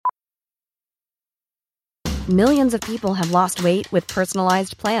Millions of people have lost weight with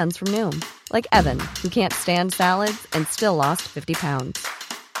personalized plans from Noom. Like Evan, who can't stand salads and still lost 50 pounds.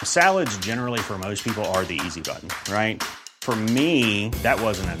 Salads generally for most people are the easy button, right? For me, that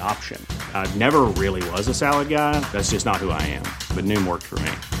wasn't an option. I never really was a salad guy. That's just not who I am. But Noom worked for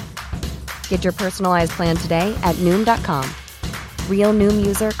me. Get your personalized plan today at Noom.com. Real Noom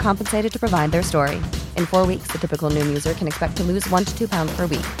user compensated to provide their story. In 4 weeks, the typical Noom user can expect to lose 1 to 2 pounds per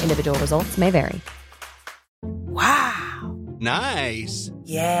week. Individual results may vary. Wow. Nice.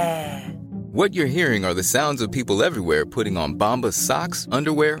 Yeah. What you're hearing are the sounds of people everywhere putting on Bombas socks,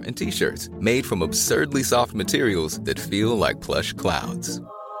 underwear, and T-shirts made from absurdly soft materials that feel like plush clouds.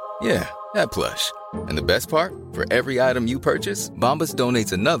 Yeah, that plush. And the best part? For every item you purchase, Bombas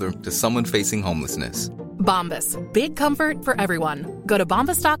donates another to someone facing homelessness. Bombas. Big comfort for everyone. Go to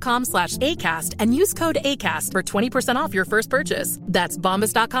bombas.com/ACAST and use code ACAST for 20% off your first purchase. That's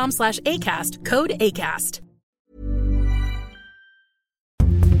bombas.com/ACAST. Code ACAST.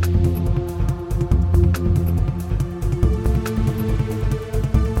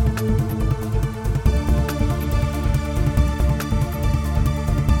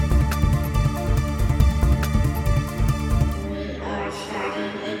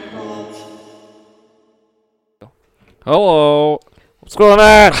 Hello. What's going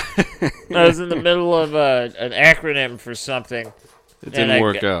on? I was in the middle of an acronym for something. It didn't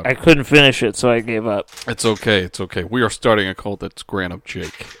work out. I couldn't finish it, so I gave up. It's okay. It's okay. We are starting a cult that's Grand Up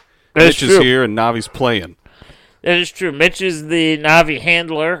Jake. That's Mitch true. is here and Navi's playing. That is true. Mitch is the Navi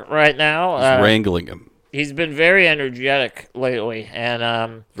handler right now. He's wrangling him. He's been very energetic lately,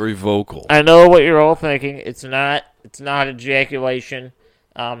 and Very vocal. I know what you're all thinking. It's not ejaculation.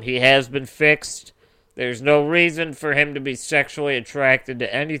 He has been fixed. There's no reason for him to be sexually attracted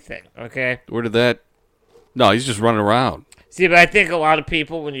to anything, okay? Where did that... No, he's just running around. See, but I think a lot of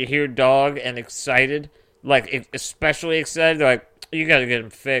people, when you hear dog and excited, like especially excited, they're like, you got to get him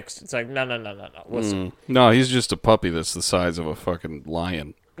fixed. It's like, no. Listen. No, he's just a puppy that's the size of a fucking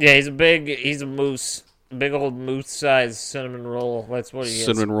lion. Yeah, he's a moose. Big old moose-sized cinnamon roll. That's what he is.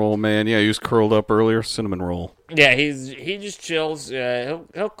 Cinnamon roll, man. Yeah, he was curled up earlier. Cinnamon roll. Yeah, he just chills.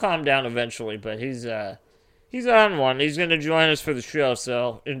 He'll calm down eventually, but he's on one. He's gonna join us for the show,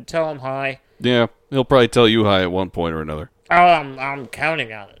 so and tell him hi. Yeah, he'll probably tell you hi at one point or another. Oh, I'm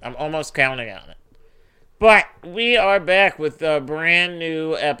counting on it. I'm almost counting on it. But we are back with a brand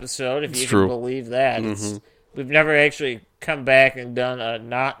new episode, if you can believe that. Mm-hmm. We've never actually come back and done a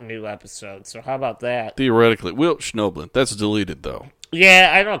not new episode, so how about that? Theoretically. Wilt Schnoblin. That's deleted, though. Yeah,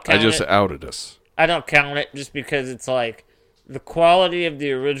 I don't count it. I just outed us. I don't count it just because it's like the quality of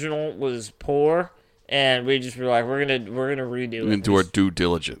the original was poor, and we just were like, we're gonna redo it. We're gonna do our due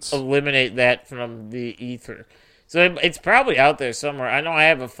diligence. Eliminate that from the ether. So it's probably out there somewhere. I know I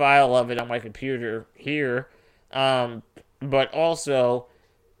have a file of it on my computer here, but also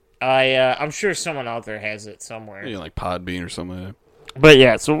I'm sure someone out there has it somewhere. Yeah, like Podbean or something like that. But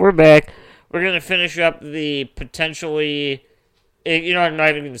yeah, so we're back. We're gonna finish up the potentially. You know, I'm not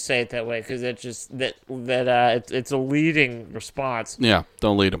even going to say it that way because it's just it's a leading response. Yeah,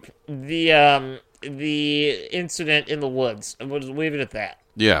 don't lead them. The incident in the woods. We'll just leave it at that.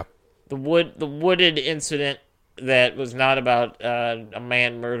 Yeah. The wooded incident that was not about a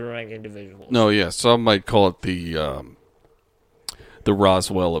man murdering individuals. No, yeah, some might call it the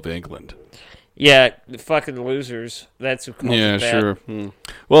Roswell of England. Yeah, the fucking losers. That's who calls it that. Yeah, sure.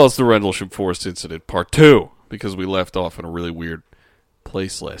 Well, it's the Rendlesham Forest incident, part 2, because we left off in a really weird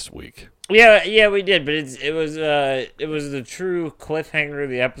place last week. Yeah, we did, but it was the true cliffhanger of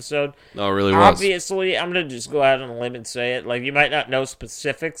the episode. Oh, it really was. Obviously, I'm gonna just go out on a limb and say it. Like, you might not know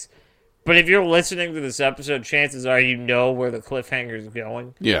specifics, but if you're listening to this episode, chances are you know where the cliffhanger is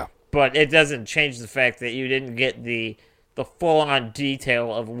going. Yeah. But it doesn't change the fact that you didn't get the full-on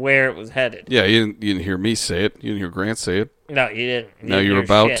detail of where it was headed. Yeah, you didn't hear me say it. You didn't hear Grant say it. No, you didn't. Now you're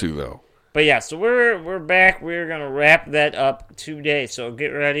about to, though. But yeah, so we're back. We're going to wrap that up today. So get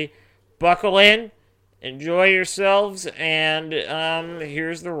ready. Buckle in. Enjoy yourselves. And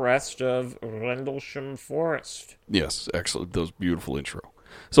here's the rest of Rendlesham Forest. Yes, excellent. That was beautiful intro.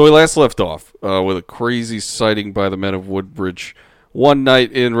 So we last left off with a crazy sighting by the men of Woodbridge. One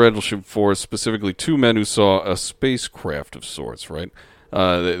night in Rendlesham Forest, specifically 2 men who saw a spacecraft of sorts, right?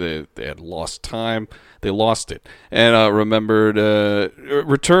 They had lost time. They lost it. And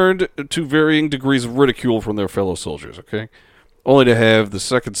returned to varying degrees of ridicule from their fellow soldiers, okay? Only to have the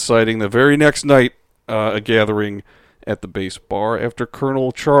second sighting the very next night, a gathering at the base bar after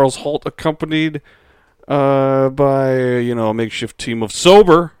Colonel Charles Holt, accompanied by, a makeshift team of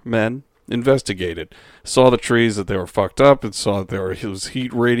sober men, investigated. Saw the trees, that they were fucked up, and saw that there was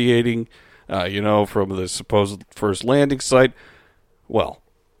heat radiating from the supposed first landing site. Well,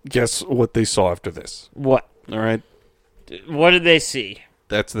 guess what they saw after this? What? All right. What did they see?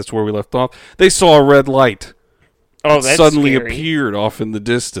 That's where we left off. They saw a red light. Oh, It that's suddenly scary. appeared off in the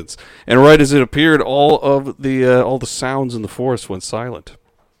distance, and right as it appeared, all the sounds in the forest went silent.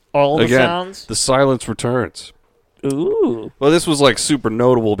 All the Again, sounds? the silence returns. Ooh. Well, this was like super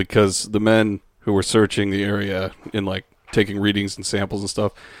notable because the men who were searching the area and like taking readings and samples and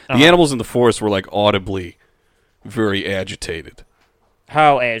stuff, the animals in the forest were like audibly very agitated.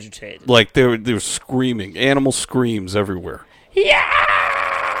 How agitated? Like they were screaming, animal screams everywhere. Yeah.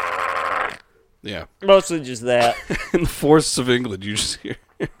 Yeah. Mostly just that. In the forests of England, you just hear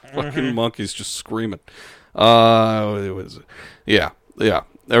fucking monkeys just screaming.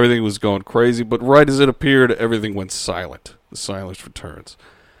 Everything was going crazy, but right as it appeared, everything went silent. The silence returns.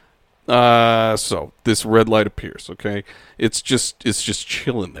 So this red light appears. Okay, it's just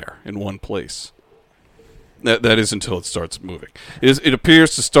chilling there in one place. That is until it starts moving. It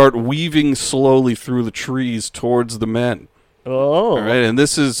appears to start weaving slowly through the trees towards the men. Oh. All right, and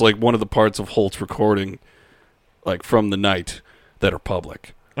this is like one of the parts of Holt's recording, like from the night, that are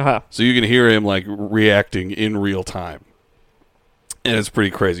public. Uh-huh. So you can hear him like reacting in real time, and it's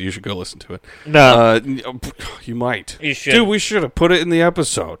pretty crazy. You should go listen to it. No. You might. You should. Dude, we should have put it in the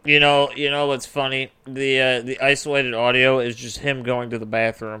episode. You know what's funny? The isolated audio is just him going to the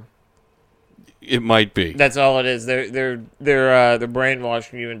bathroom. It might be. That's all it is. They're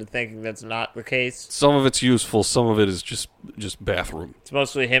brainwashing you into thinking that's not the case. Some of it's useful. Some of it is just bathroom. It's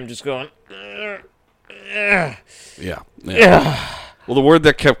mostly him just going. Yeah. Well, the word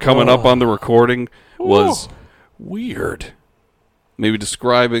that kept coming up on the recording was weird. Maybe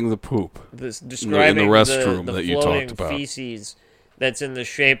describing the poop. Describing in the restroom the that you floating talked about. feces that's in the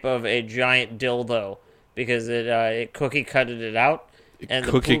shape of a giant dildo because it cookie cutted it out. And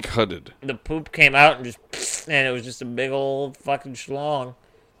Cookie cutted. The poop came out and it was just a big old fucking schlong.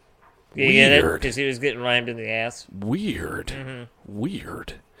 You get it? Weird. Because he was getting rammed in the ass. Weird. Mm-hmm.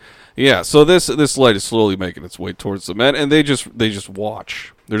 Weird. Yeah, so this light is slowly making its way towards the men, and they just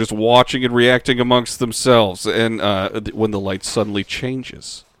watch. They're just watching and reacting amongst themselves, and when the light suddenly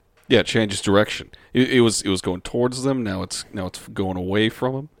changes. Yeah, it changes direction. It was going towards them, now it's going away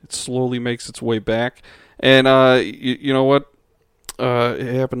from them. It slowly makes its way back. And you know what?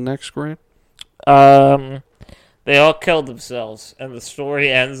 It happened next, Grant? They all killed themselves, and the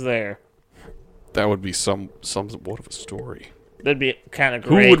story ends there. That would be some what of a story. That'd be kind of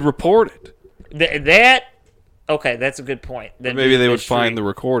great. Who would report it? Okay, that's a good point. Or maybe they would find the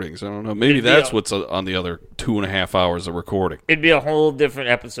recordings. I don't know. Maybe that's what's on the other 2.5 hours of recording. It'd be a whole different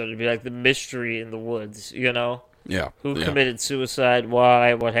episode. It'd be like the mystery in the woods, you know? Yeah. Who committed suicide?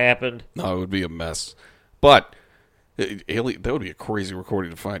 Why? What happened? No, it would be a mess. But that would be a crazy recording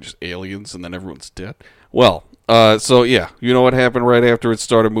to find, just aliens and then everyone's dead. Well, so yeah, you know what happened right after it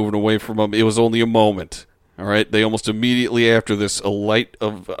started moving away from them? It was only a moment. All right, they almost immediately after this, a light,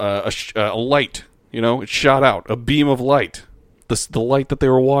 it shot out, a beam of light. The light that they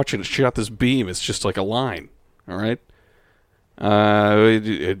were watching, it shot this beam. It's just like a line. All right.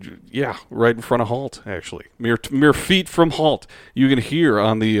 Right in front of Halt, actually. Mere feet from Halt. You can hear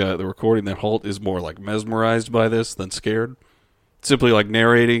on the recording that Halt is more like mesmerized by this than scared. Simply like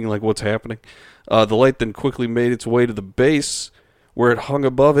narrating like what's happening. The light then quickly made its way to the base, where it hung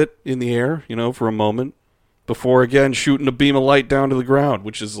above it in the air, for a moment, before again shooting a beam of light down to the ground,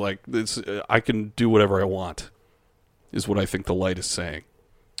 which is like, I can do whatever I want, is what I think the light is saying.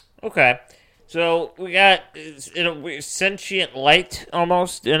 Okay. So we got sentient light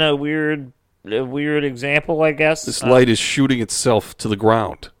almost in a weird example, I guess. This light is shooting itself to the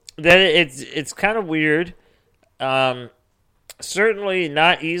ground. That it's kind of weird. Certainly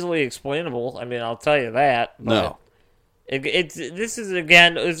not easily explainable. I mean, I'll tell you that. No. This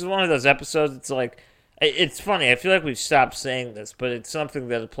is one of those episodes. It's like, it's funny. I feel like we've stopped saying this, but it's something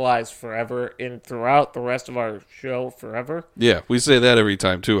that applies forever throughout the rest of our show forever. Yeah, we say that every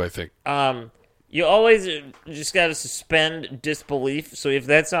time too, I think. You always just got to suspend disbelief. So if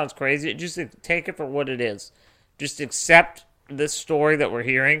that sounds crazy, just take it for what it is. Just accept this story that we're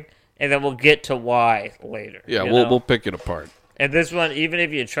hearing, and then we'll get to why later. Yeah, we'll pick it apart. And this one, even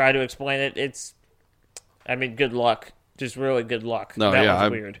if you try to explain it, good luck. Just really good luck. No, that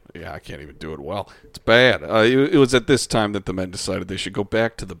was weird. Yeah, I can't even do it well. It's bad. It was at this time that the men decided they should go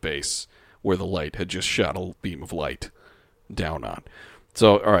back to the base where the light had just shot a beam of light down on.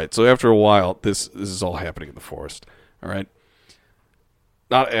 So, all right. So after a while, this is all happening in the forest. All right.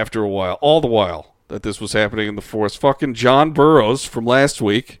 Not after a while. All the while that this was happening in the forest, fucking John Burroughs from last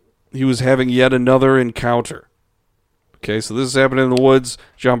week, he was having yet another encounter. Okay, so this is happening in the woods.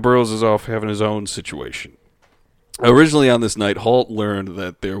 John Burroughs is off having his own situation. Originally on this night, Halt learned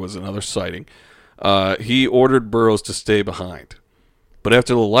that there was another sighting. He ordered Burroughs to stay behind. But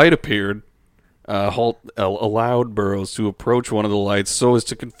after the light appeared, Halt allowed Burroughs to approach one of the lights so as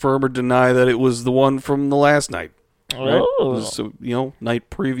to confirm or deny that it was the one from the last night. Right? Oh. So, night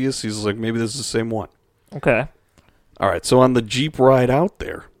previous, he's like, maybe this is the same one. Okay. All right, so on the Jeep ride out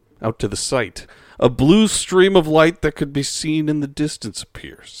to the site, a blue stream of light that could be seen in the distance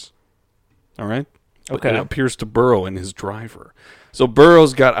appears. All right? Okay. It appears to Burrough and his driver. So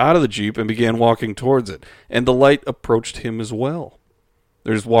Burroughs got out of the Jeep and began walking towards it, and the light approached him as well.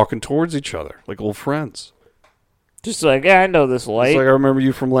 They're just walking towards each other like old friends. Just like, I know this light. It's like, I remember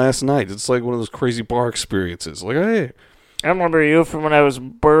you from last night. It's like one of those crazy bar experiences. Like, hey. I remember you from when I was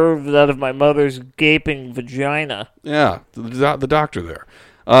birthed out of my mother's gaping vagina. Yeah, the doctor there.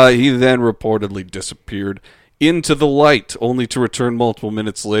 He then reportedly disappeared into the light, only to return multiple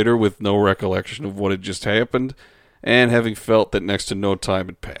minutes later with no recollection of what had just happened, and having felt that next to no time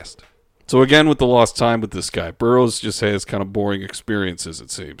had passed. So again, with the lost time with this guy, Burroughs just has kind of boring experiences, it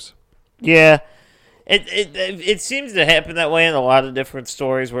seems. Yeah. It seems to happen that way in a lot of different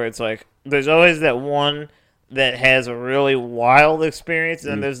stories where it's like, there's always that one that has a really wild experience,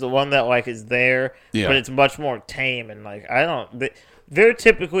 and there's the one that, like, is there, but it's much more tame, and, like, they're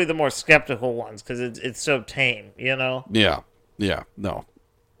typically the more skeptical ones, because it's so tame, Yeah, no.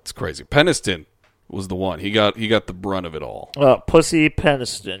 It's crazy. Peniston was the one. He got the brunt of it all. Pussy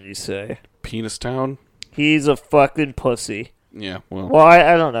Peniston, you say? Penis Town? He's a fucking pussy. Yeah, well. Well,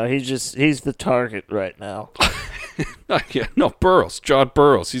 I don't know. He's the target right now. Burroughs. John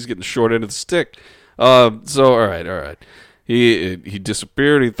Burroughs. He's getting the short end of the stick. So, all right. He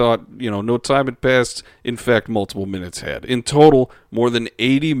disappeared. He thought, no time had passed. In fact, multiple minutes had. In total, more than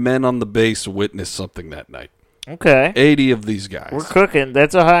 80 men on the base witnessed something that night. Okay. 80 of these guys. We're cooking.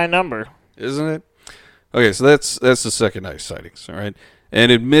 That's a high number. Isn't it? Okay, so that's the second night sightings, all right?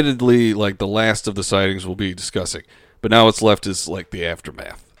 And admittedly, like, the last of the sightings we'll be discussing. But now what's left is, like, the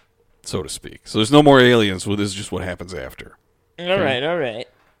aftermath, so to speak. So there's no more aliens. Well, this is just what happens after. All right.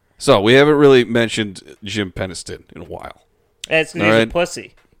 So we haven't really mentioned Jim Peniston in a while. That's because he's a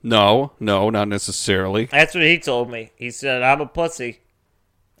pussy. No, not necessarily. That's what he told me. He said, I'm a pussy.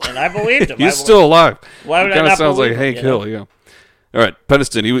 And I believed him. He's still alive. Why would I not believe sounds like him, Hank Hill, yeah. All right,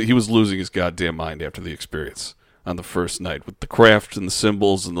 Peniston, he was losing his goddamn mind after the experience on the first night with the craft and the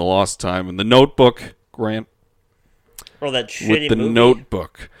symbols and the lost time and the notebook, Grant. Oh, that shitty with the movie.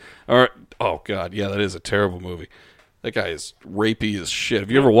 Notebook. All right. Oh, God, yeah, that is a terrible movie. That guy is rapey as shit. Have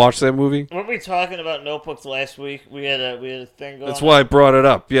you ever watched that movie? Weren't we talking about Notebooks last week? We had a thing going That's why I brought it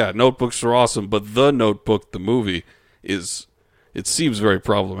up. Yeah, Notebooks are awesome, but The Notebook, the movie, it seems very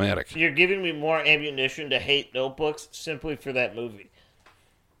problematic. You're giving me more ammunition to hate Notebooks simply for that movie.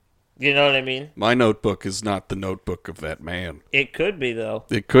 You know what I mean? My Notebook is not the notebook of that man. It could be, though.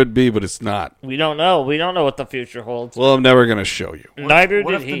 It could be, but it's not. We don't know. We don't know what the future holds. Well, I'm never going to show you. Neither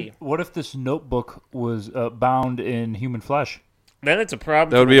did he. What if this notebook was bound in human flesh? Then it's a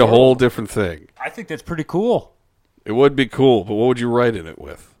problem. That would be a whole different thing. I think that's pretty cool. It would be cool, but what would you write in it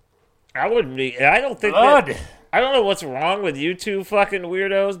with? I wouldn't be. I don't think that. I don't know what's wrong with you two fucking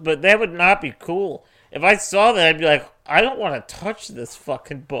weirdos, but that would not be cool. If I saw that, I'd be like, I don't want to touch this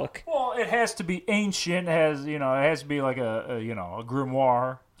fucking book. Well, it has to be ancient. It has to be like a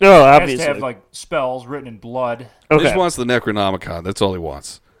grimoire. Oh, obviously. It has to have like spells written in blood. Okay. He just wants the Necronomicon. That's all he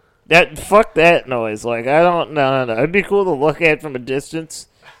wants. Fuck that noise. Like, I don't. No. It'd be cool to look at from a distance,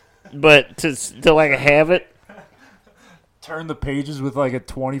 but to like have it. Turn the pages with like a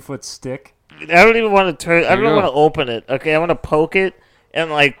 20-foot stick. I don't even want to turn. I don't want to open it. Okay, I want to poke it and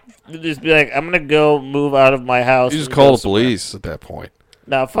like just be like, I'm gonna go move out of my house. You just call the police at that point.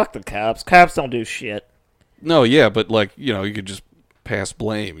 No, fuck the cops. Cops don't do shit. No, yeah, but like you could just pass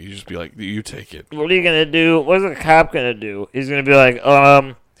blame. You just be like, you take it. What are you gonna do? What's a cop gonna do? He's gonna be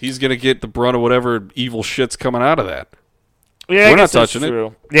like, He's gonna get the brunt of whatever evil shit's coming out of that. Yeah, we're not touching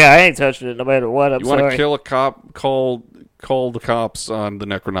it. Yeah, I ain't touching it no matter what. You want to kill a cop? Call the cops on the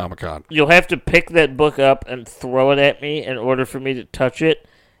Necronomicon. You'll have to pick that book up and throw it at me in order for me to touch it.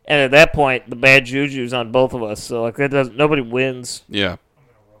 And at that point, the bad juju's on both of us. So like nobody wins. Yeah.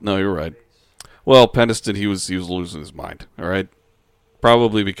 No, you're right. Well, Peniston, he was losing his mind. All right,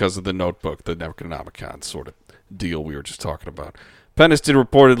 probably because of the notebook, the Necronomicon sort of deal we were just talking about. Peniston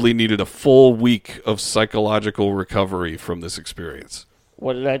reportedly needed a full week of psychological recovery from this experience.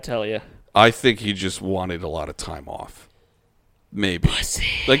 What did I tell you? I think he just wanted a lot of time off. Maybe. Pussy.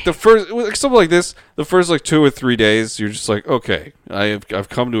 Like something like this, the first like 2 or 3 days, you're just like, okay, I've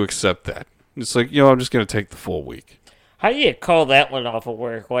come to accept that. It's like, I'm just going to take the full week. How do you call that one off of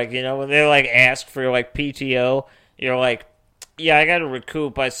work? Like, you know, when they, like, ask for, like, PTO, you're like, yeah, I gotta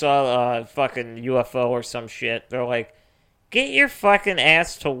recoup. I saw a fucking UFO or some shit. They're like, get your fucking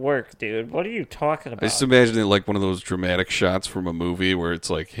ass to work, dude. What are you talking about? I just imagine it like one of those dramatic shots from a movie where it's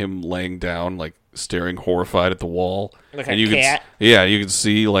like him laying down, like staring horrified at the wall. Like and a cat? You can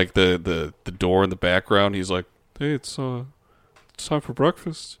see like the door in the background. He's like, hey, it's time for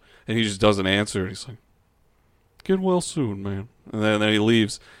breakfast. And he just doesn't answer. He's like, get well soon, man. And then he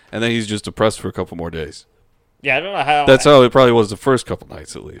leaves. And then he's just depressed for a couple more days. Yeah, I don't know how. That's how it probably was the first couple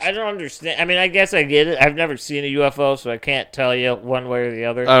nights, at least. I don't understand. I mean, I guess I get it. I've never seen a UFO, so I can't tell you one way or the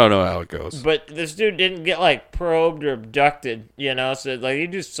other. I don't know how it goes. But this dude didn't get, like, probed or abducted, you know? So, like, he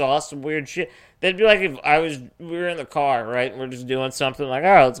just saw some weird shit. That'd be like if we were in the car, right? And we're just doing something like, all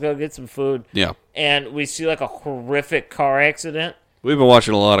right, let's go get some food. Yeah. And we see, like, a horrific car accident. We've been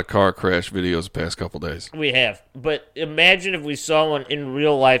watching a lot of car crash videos the past couple days. We have. But imagine if we saw one in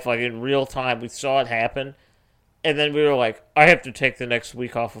real life, like in real time. We saw it happen. And then we were like, I have to take the next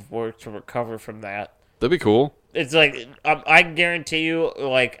week off of work to recover from that. That'd be cool. It's like, I guarantee you,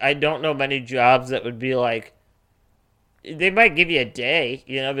 like, I don't know many jobs that would be like, they might give you a day,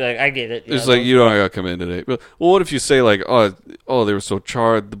 you know, be like, I get it. It's like, you don't got to come in today. Well, what if you say, like, oh, they were so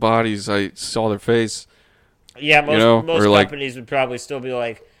charred, the bodies, I saw their face. Yeah, most, you know? most or companies would probably still be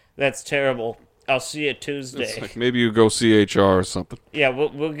like, that's terrible. I'll see you Tuesday. It's like maybe you go CHR or something. Yeah,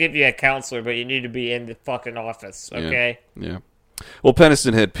 we'll give you a counselor, but you need to be in the fucking office, okay? Yeah. Well,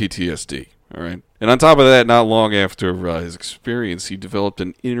 Peniston had PTSD, all right? And on top of that, not long after his experience, he developed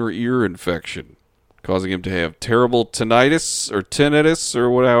an inner ear infection, causing him to have terrible tinnitus,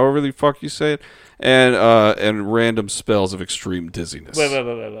 or however the fuck you say it, and random spells of extreme dizziness.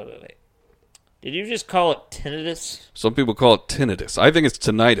 Wait. Did you just call it tinnitus? Some people call it tinnitus. I think it's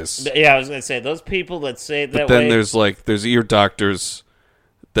tinnitus. Yeah, I was going to say, those people that say it that way... But then there's ear doctors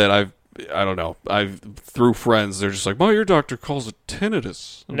that I don't know. Through friends, they're just like, my ear doctor calls it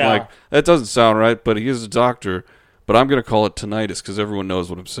tinnitus. I'm like, that doesn't sound right, but he is a doctor. But I'm going to call it tinnitus because everyone knows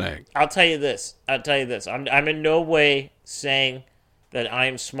what I'm saying. I'll tell you this. I'm in no way saying that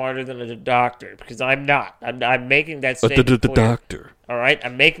I'm smarter than a doctor because I'm not. I'm making that statement. The doctor. All right,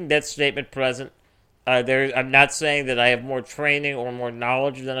 I'm making that statement present. I'm not saying that I have more training or more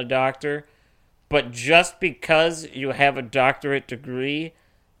knowledge than a doctor, but just because you have a doctorate degree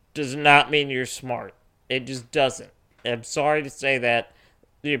does not mean you're smart. It just doesn't. I'm sorry to say that.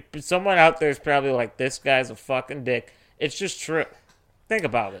 Someone out there is probably like, this guy's a fucking dick. It's just true. Think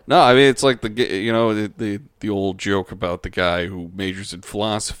about it. No, I mean, it's like the old joke about the guy who majors in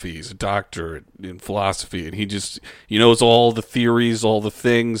philosophy. He's a doctor in philosophy, and he knows all the theories, all the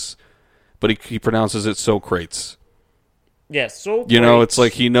things, but he pronounces it Socrates. Yeah, Socrates. You know, it's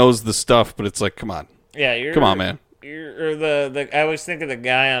like he knows the stuff, but it's like, come on. Yeah, come on, man. I always think of the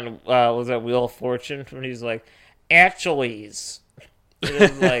guy on was that Wheel of Fortune when he's like, actuallys.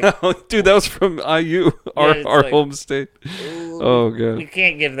 Like, dude, that was from IU, our home state. Oh god, we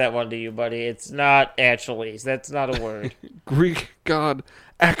can't give that one to you, buddy. It's not Achilles. That's not a word. Greek god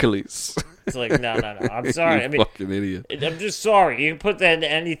Achilles. It's like no. I'm sorry. I mean, fucking idiot. I'm just sorry. You can put that into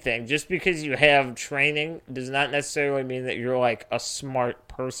anything. Just because you have training does not necessarily mean that you're like a smart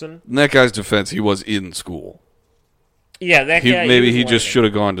person. In that guy's defense, he was in school. Yeah, that guy. Maybe he just should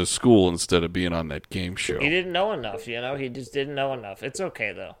have gone to school instead of being on that game show. He didn't know enough, you know? He just didn't know enough. It's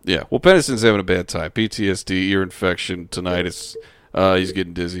okay, though. Yeah. Well, Peniston's having a bad time. PTSD, ear infection, tinnitus. He's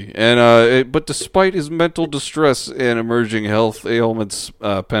getting dizzy. But despite his mental distress and emerging health ailments,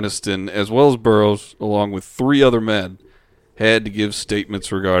 Peniston, as well as Burroughs, along with 3 other men, had to give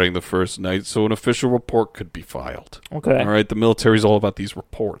statements regarding the first night so an official report could be filed. Okay. All right? The military's all about these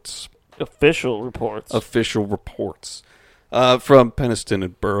reports. Official reports. From Peniston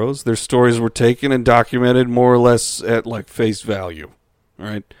and Burroughs. Their stories were taken and documented more or less at like face value. All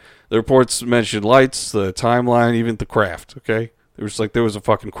right, the reports mentioned lights, the timeline, even the craft. Okay, there was a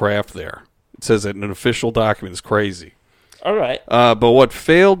fucking craft there. It says that in an official document. It's crazy. All right. But what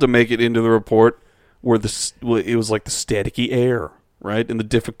failed to make it into the report it was like the staticky air, right, and the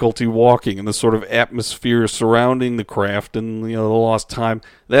difficulty walking, and the sort of atmosphere surrounding the craft, and the lost time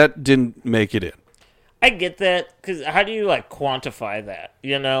that didn't make it in. I get that, because how do you, like, quantify that,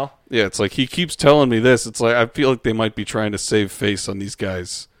 you know? Yeah, it's like, he keeps telling me this. It's like, I feel like they might be trying to save face on these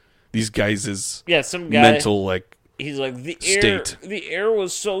guys' some guy, mental, like, he's like, state. The air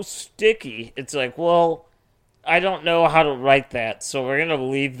was so sticky. It's like, well, I don't know how to write that, so we're going to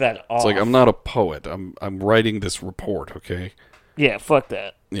leave that off. It's like, I'm not a poet. I'm writing this report, okay? Yeah, fuck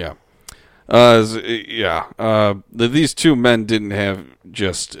that. Yeah. These 2 men didn't have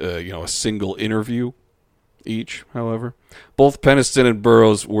just, a single interview. each, however. Both Peniston and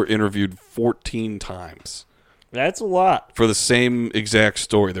Burroughs were interviewed 14 times. That's a lot. For the same exact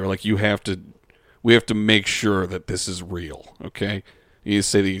story. They were like, we have to make sure that this is real, okay? You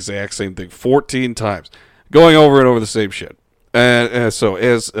say the exact same thing 14 times. Going over and over the same shit. So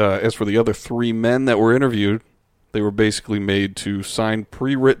as for the other 3 men that were interviewed, they were basically made to sign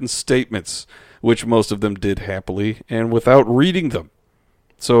pre-written statements, which most of them did happily and without reading them.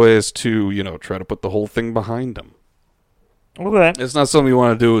 So as to, try to put the whole thing behind them. Okay. It's not something you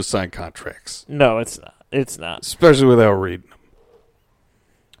want to do is sign contracts. No, it's not. It's not. Especially without reading them.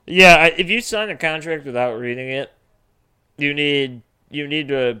 Yeah, if you sign a contract without reading it, you need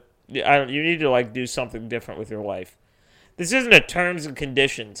to like do something different with your life. This isn't a terms and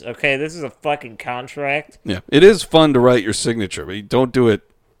conditions, okay? This is a fucking contract. Yeah, it is fun to write your signature, but you don't do it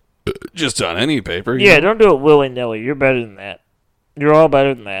just on any paper. Yeah, don't do it willy-nilly. You're better than that. You're all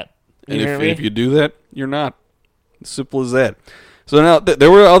better than that. And if you do that, you're not. As simple as that. So now,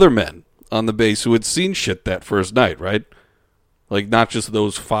 there were other men on the base who had seen shit that first night, right? Like, not just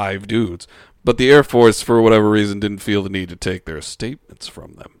those 5 dudes. But the Air Force, for whatever reason, didn't feel the need to take their statements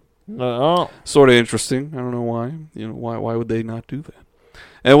from them. No. Sort of interesting. I don't know why. Why would they not do that?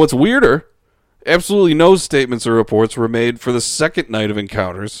 And what's weirder, absolutely no statements or reports were made for the second night of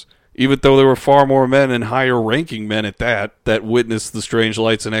encounters, even though there were far more men and higher-ranking men at that witnessed the strange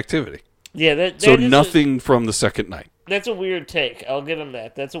lights and activity. Yeah, so nothing from the second night. That's a weird take. I'll give them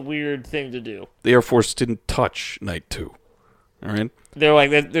that. That's a weird thing to do. The Air Force didn't touch night 2. All right? They're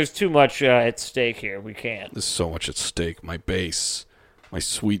like, there's too much at stake here. We can't. There's so much at stake. My base. My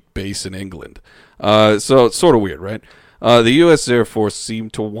sweet base in England. So it's sort of weird, right? The U.S. Air Force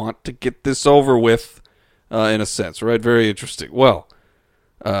seemed to want to get this over with, in a sense, right? Very interesting. Well,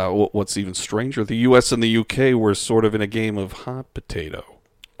 what's even stranger, the U.S. and the U.K. were sort of in a game of hot potato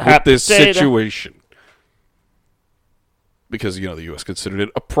with this situation. Because, the U.S. considered it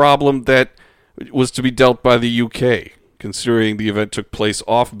a problem that was to be dealt by the U.K., considering the event took place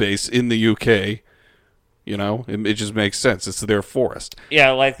off base in the U.K., it just makes sense. It's their forest. Yeah,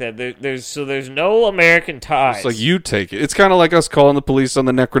 I like that. There's no American ties. It's like you take it. It's kind of like us calling the police on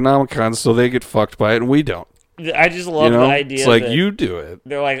the Necronomicon so they get fucked by it and we don't. I just love the idea. It's like you do it.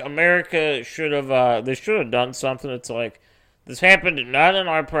 They're like, America should have. They should have done something. It's like, this happened not in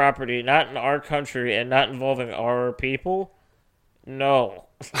our property, not in our country, and not involving our people. No.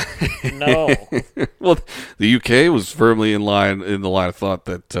 No. Well, the UK was firmly in the line of thought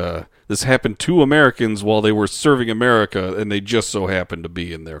that this happened to Americans while they were serving America, and they just so happened to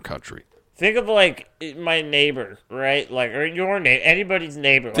be in their country. Think of, like, my neighbor, right? Like, or your neighbor, anybody's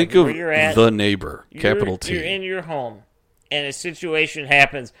neighbor. Think like, of where you're at, the neighbor, capital T. You're in your home, and a situation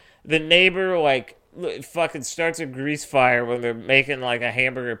happens. The neighbor, like, fucking starts a grease fire when they're making, like, a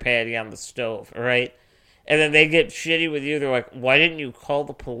hamburger patty on the stove, right? And then they get shitty with you. They're like, why didn't you call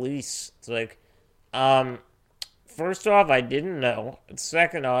the police? It's like, first off, I didn't know. And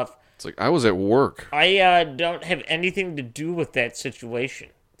second off, it's like, I was at work. I don't have anything to do with that situation.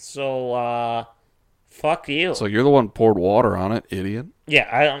 So, fuck you. So you're the one who poured water on it, idiot.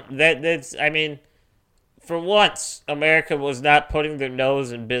 Yeah, I mean, for once, America was not putting their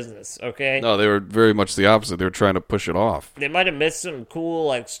nose in business, okay? No, they were very much the opposite. They were trying to push it off. They might have missed some cool,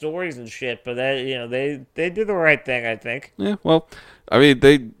 like, stories and shit, but they did the right thing, I think. Yeah, well, I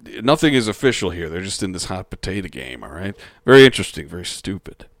mean, nothing is official here. They're just in this hot potato game, all right? Very interesting, very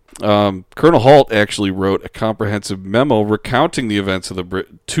stupid. Colonel Halt actually wrote a comprehensive memo recounting the events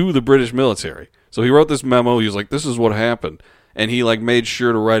to the British military. So he wrote this memo. He was like, this is what happened. And he, like, made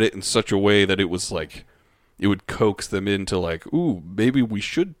sure to write it in such a way that it was, like, it would coax them into, like, ooh, maybe we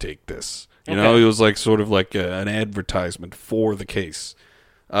should take this. You know, it was, like, sort of like an advertisement for the case,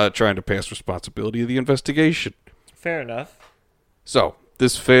 trying to pass responsibility of the investigation. Fair enough. So,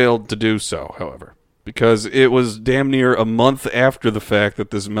 this failed to do so, however, because it was damn near a month after the fact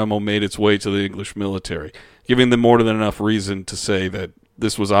that this memo made its way to the English military, giving them more than enough reason to say that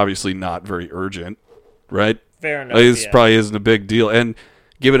this was obviously not very urgent, right? Fair enough, This probably isn't a big deal, and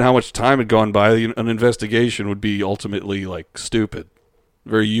given how much time had gone by, an investigation would be ultimately, like, stupid.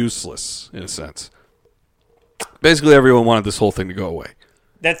 Very useless, in a sense. Basically, everyone wanted this whole thing to go away.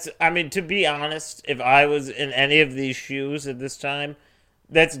 To be honest, if I was in any of these shoes at this time,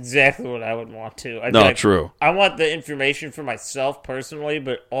 that's exactly what I would want to. True. I want the information for myself personally,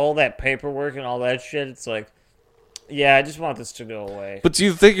 but all that paperwork and all that shit, it's like, yeah, I just want this to go away. But do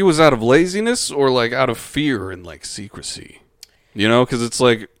you think it was out of laziness or, like, out of fear and, like, secrecy? You know, because it's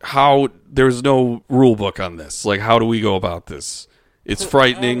like, there's no rule book on this. Like, how do we go about this? It's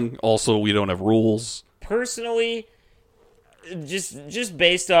frightening. Also, we don't have rules. Personally, just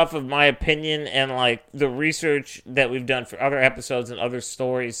based off of my opinion and like the research that we've done for other episodes and other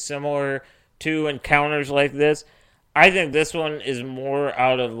stories similar to encounters like this, I think this one is more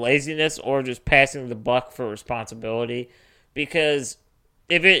out of laziness or just passing the buck for responsibility. Because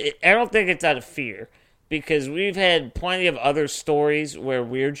I don't think it's out of fear. Because we've had plenty of other stories where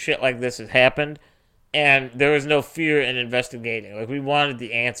weird shit like this has happened, and there was no fear in investigating. Like, we wanted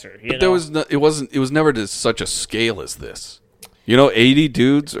the answer. But there was it was never to such a scale as this. 80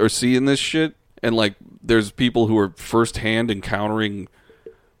 dudes are seeing this shit, and like there's people who are firsthand encountering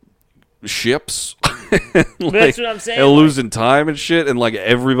ships. That's what I'm saying. And losing time and shit, and like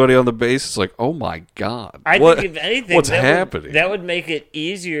everybody on the base is like, oh my god. I think if anything, what's happening? That would make it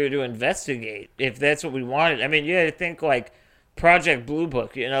easier to investigate if that's what we wanted. I mean, you had to think like Project Blue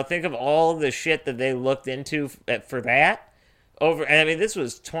Book. Think of all the shit that they looked into for that. And I mean, this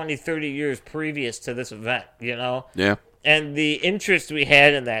was 20, 30 years previous to this event, Yeah. And the interest we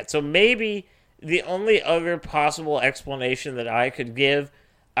had in that. So maybe the only other possible explanation that I could give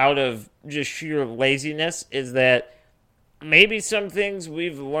out of just sheer laziness is that maybe some things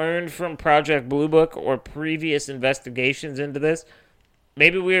we've learned from Project Blue Book or previous investigations into this,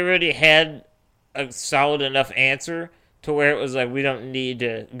 maybe we already had a solid enough answer to where it was like, we don't need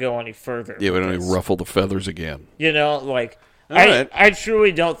to go any further. Yeah, we don't need to ruffle the feathers again. I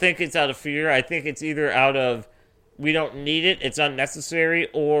truly don't think it's out of fear. I think it's either out of, we don't need it, it's unnecessary,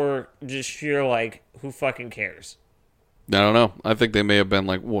 or just sheer, like, who fucking cares? I don't know. I think they may have been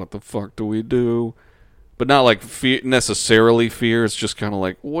like, what the fuck do we do? But not like necessarily fear. It's just kind of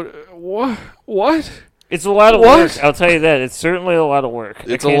like, what? It's a lot of work. I'll tell you that. It's certainly a lot of work.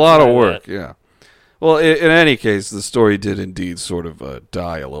 It's a lot of work, yeah. Well, in any case, the story did indeed sort of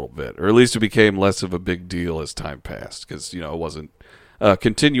die a little bit. Or at least it became less of a big deal as time passed. Because, it wasn't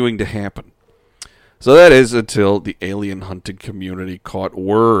continuing to happen. So that is until the alien hunting community caught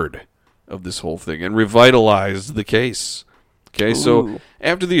word of this whole thing and revitalized the case. Okay, so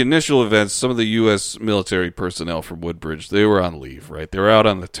after the initial events, some of the U.S. military personnel from Woodbridge, they were on leave, right? They were out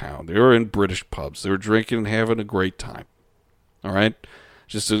on the town. They were in British pubs. They were drinking and having a great time. All right?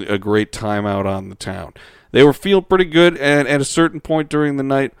 Just a great time out on the town. They were feeling pretty good, and at a certain point during the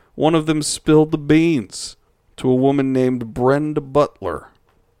night, one of them spilled the beans to a woman named Brenda Butler.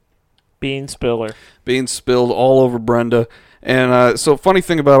 Bean spiller. Beans spilled all over Brenda. And so funny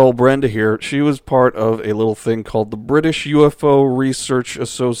thing about old Brenda here, she was part of a little thing called the British UFO Research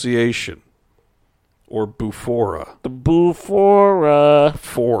Association, or BUFORA. The BUFORA.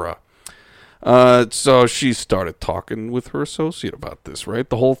 BUFORA. So she started talking with her associate about this, right?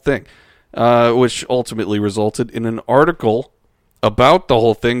 The whole thing, which ultimately resulted in an article about the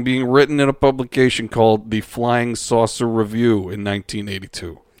whole thing being written in a publication called the Flying Saucer Review in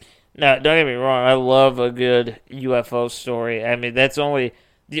 1982. Now, don't get me wrong, I love a good UFO story. I mean, that's the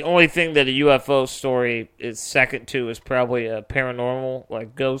only thing that a UFO story is second to is probably a paranormal,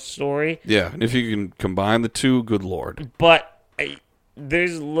 like, ghost story. Yeah, and if you can combine the two, good lord. But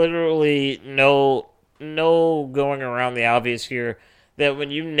there's literally no going around the obvious here that when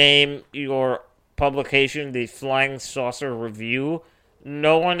you name your publication the Flying Saucer Review,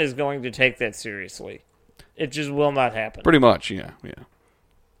 no one is going to take that seriously. It just will not happen. Pretty much, yeah.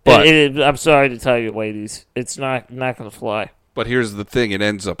 But I'm sorry to tell you, ladies, it's not going to fly. But here's the thing: it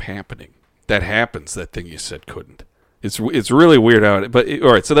ends up happening. That happens. That thing you said couldn't. It's really weird how it. But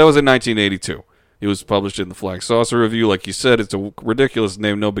all right, so that was in 1982. It was published in the Flying Saucer Review, like you said. It's a ridiculous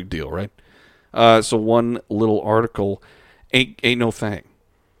name, no big deal, right? So one little article ain't no thing.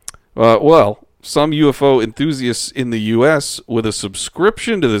 Well, some UFO enthusiasts in the U.S. with a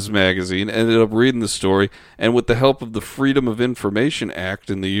subscription to this magazine ended up reading the story, and with the help of the Freedom of Information Act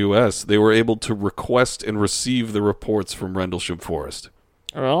in the U.S., they were able to request and receive the reports from Rendlesham Forest.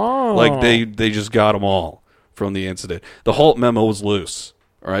 Oh. Like, they just got them all from the incident. The Halt memo was loose,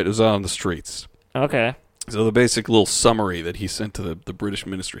 all right? It was out on the streets. Okay. So the basic little summary that he sent to the British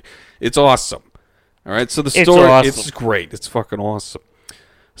ministry. It's awesome. All right, so the story, it's great. It's fucking awesome.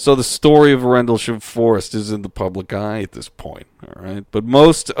 So the story of Rendlesham Forest is in the public eye at this point, all right? But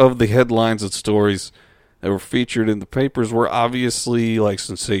most of the headlines and stories that were featured in the papers were obviously, like,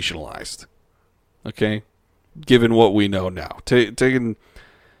 sensationalized, okay? Given what we know now. Taking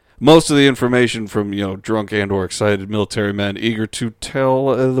most of the information from, drunk and or excited military men eager to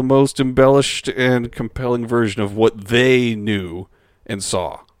tell the most embellished and compelling version of what they knew and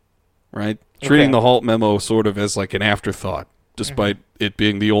saw, right? Okay. Treating the Halt memo sort of as, like, an afterthought, despite it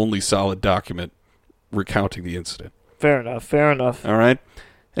being the only solid document recounting the incident. Fair enough. All right?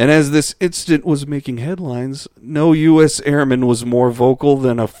 And as this incident was making headlines, no U.S. airman was more vocal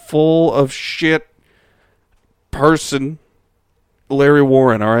than a full of shit person Larry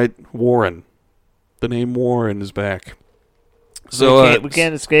Warren, all right? Warren. The name Warren is back. So we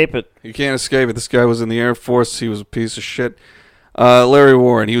can't escape it. You can't escape it. This guy was in the Air Force. He was a piece of shit. Larry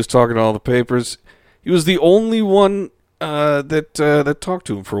Warren, he was talking to all the papers. He was the only one that talked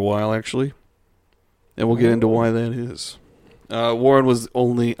to him for a while, actually. And we'll get into why that is. Warren was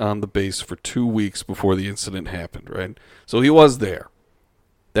only on the base for 2 weeks before the incident happened, right? So he was there.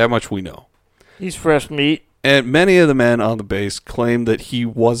 That much we know. He's fresh meat. And many of the men on the base claimed that he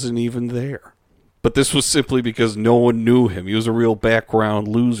wasn't even there. But this was simply because no one knew him. He was a real background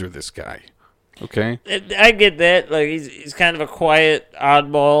loser, this guy. Okay? I get that. Like, he's kind of a quiet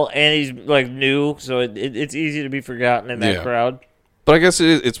oddball, and he's, like, new, so it's easy to be forgotten in that crowd. But I guess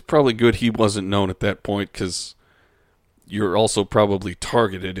it's probably good he wasn't known at that point, because you're also probably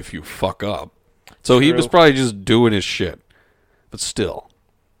targeted if you fuck up. So he was probably just doing his shit. But still,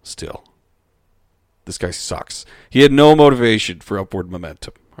 this guy sucks. He had no motivation for upward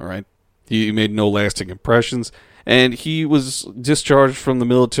momentum, all right? He made no lasting impressions, and he was discharged from the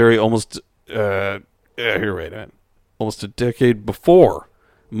military almost a decade before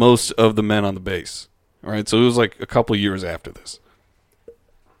most of the men on the base. All right, so it was like a couple years after this.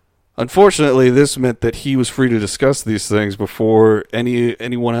 Unfortunately, this meant that he was free to discuss these things before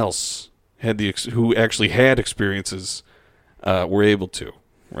anyone else who actually had experiences were able to.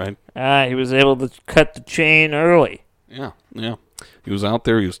 Right? He was able to cut the chain early. Yeah. He was out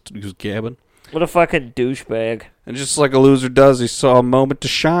there. He was gabbing. What a fucking douchebag. And just like a loser does, he saw a moment to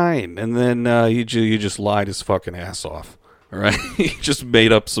shine, and then he just lied his fucking ass off. All right? He just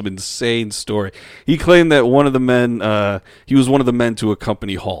made up some insane story. He claimed that one of the men, he was one of the men to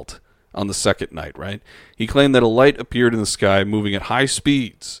accompany Halt on the second night, right? He claimed that a light appeared in the sky moving at high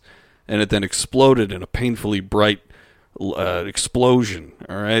speeds, and it then exploded in a painfully bright explosion.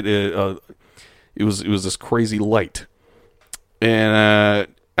 All right? It was this crazy light. And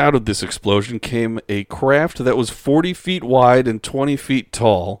out of this explosion came a craft that was 40 feet wide and 20 feet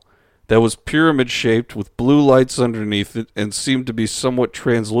tall, that was pyramid-shaped with blue lights underneath it and seemed to be somewhat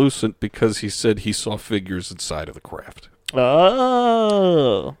translucent because he said he saw figures inside of the craft.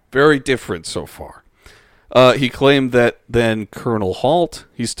 Oh. Very different so far. He claimed that then Colonel Halt,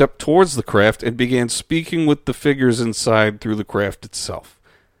 he stepped towards the craft and began speaking with the figures inside through the craft itself.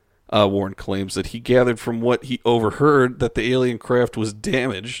 Warren claims that he gathered from what he overheard that the alien craft was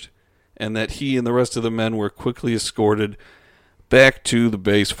damaged and that he and the rest of the men were quickly escorted back to the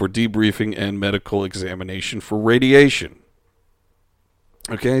base for debriefing and medical examination for radiation.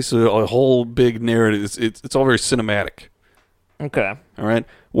 Okay, so a whole big narrative. It's all very cinematic. Okay. All right.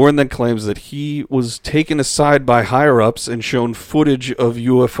 Warren then claims that he was taken aside by higher-ups and shown footage of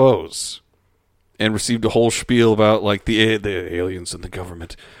UFOs. And received a whole spiel about, like, the aliens and the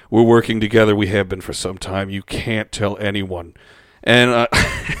government. We're working together. We have been for some time. You can't tell anyone. And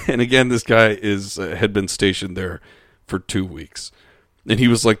and again, this guy had been stationed there for 2 weeks. And he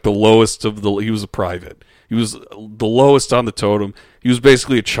was like the lowest he was a private. He was the lowest on the totem. He was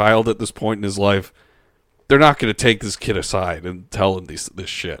basically a child at this point in his life. They're not going to take this kid aside and tell him this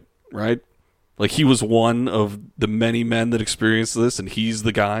shit, right? Like, he was one of the many men that experienced this, and he's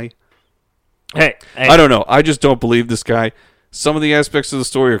the guy. Hey, I don't know. I just don't believe this guy. Some of the aspects of the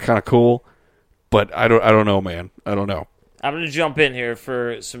story are kind of cool, but I don't know, man. I don't know. I'm going to jump in here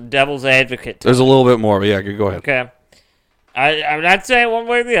for some devil's advocate time. There's a little bit more, but yeah, go ahead. Okay. I'm not saying one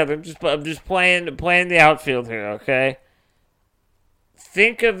way or the other. I'm just playing the outfield here, okay?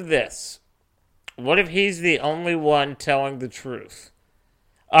 Think of this. What if he's the only one telling the truth?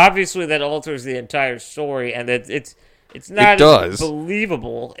 Obviously, that alters the entire story, and that it's not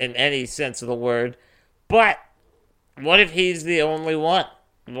believable in any sense of the word. But what if he's the only one?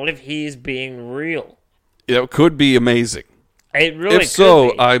 What if he's being real? It could be amazing. It really could If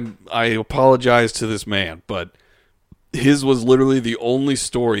so, be. I apologize to this man, but his was literally the only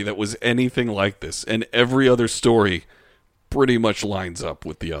story that was anything like this, and every other story pretty much lines up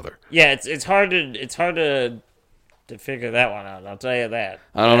with the other. Yeah, it's hard to figure that one out. I'll tell you that.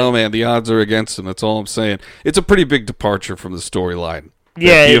 I don't know, man. The odds are against him. That's all I'm saying. It's a pretty big departure from the storyline.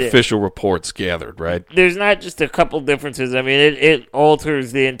 Yeah, the official reports gathered, right? There's not just a couple differences. I mean, it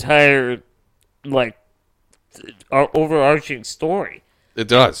alters the entire overarching story. It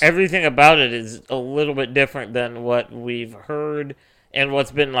does. Everything about it is a little bit different than what we've heard and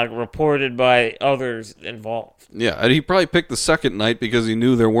what's been reported by others involved. Yeah, and he probably picked the second night because he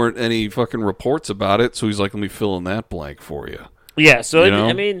knew there weren't any fucking reports about it, so he's like, let me fill in that blank for you. Yeah, so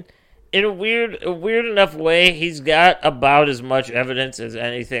I mean, in a weird enough way, he's got about as much evidence as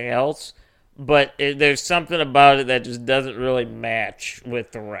anything else, but there's something about it that just doesn't really match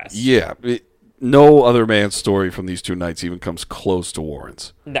with the rest. Yeah, No other man's story from these 2 nights even comes close to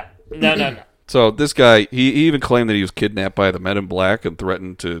Warren's. No. So this guy, he even claimed that he was kidnapped by the Men in Black and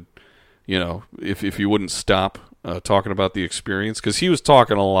threatened to, if he wouldn't stop talking about the experience, because he was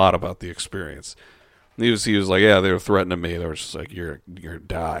talking a lot about the experience. He was like, yeah, they were threatening me. They were just like, you're gonna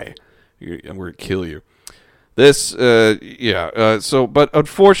die, and we're gonna kill you. This, but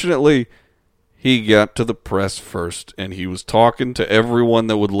unfortunately, he got to the press first, and he was talking to everyone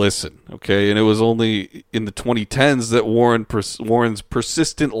that would listen, okay? And it was only in the 2010s that Warren's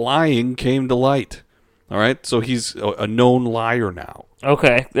persistent lying came to light, all right? So he's a known liar now.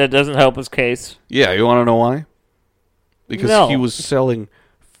 Okay, that doesn't help his case. Yeah, you want to know why? Because he was selling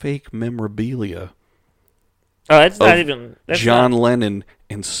fake memorabilia John Lennon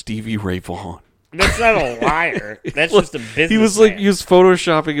and Stevie Ray Vaughan. That's not a liar. That's just a business. He was like, he was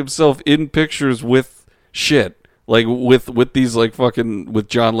photoshopping himself in pictures with shit, like with these like fucking with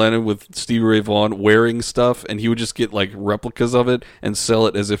John Lennon, with Stevie Ray Vaughan wearing stuff, and he would just get like replicas of it and sell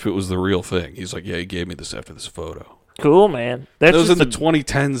it as if it was the real thing. He's like, yeah, he gave me this after this photo. Cool, man. That was in the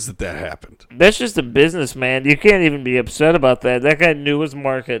 2010s that happened. That's just a business, man. You can't even be upset about that. That guy knew his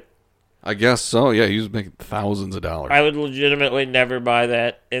market. I guess so. Yeah, he was making thousands of dollars. I would legitimately never buy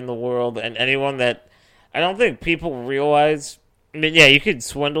that in the world. And anyone that... I don't think people realize... I mean, yeah, you could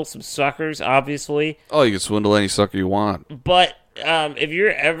swindle some suckers, obviously. Oh, you can swindle any sucker you want. But if you're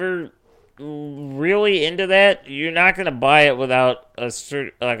ever really into that, you're not going to buy it without a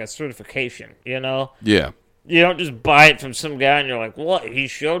certification, you know? Yeah. You don't just buy it from some guy and you're like, well, he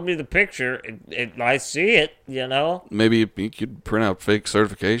showed me the picture. I see it, you know? Maybe you could print out fake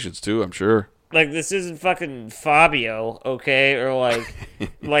certifications, too, I'm sure. Like, this isn't fucking Fabio, okay? Or,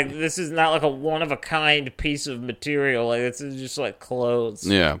 like, this is not, like, a one-of-a-kind piece of material. Like, this is just, like, clothes.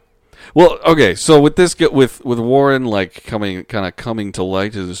 Yeah. Well, okay, so with this, with Warren, like, coming to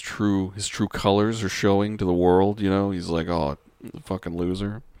light, his true colors are showing to the world, you know? He's like, oh, fucking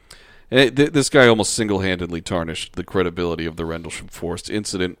loser. This guy almost single-handedly tarnished the credibility of the Rendlesham Forest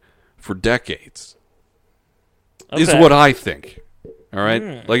incident for decades. Okay. Is what I think. All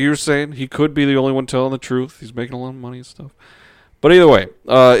right? Like you were saying, he could be the only one telling the truth. He's making a lot of money and stuff. But either way,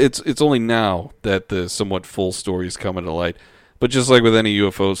 it's only now that the somewhat full story is coming to light. But just like with any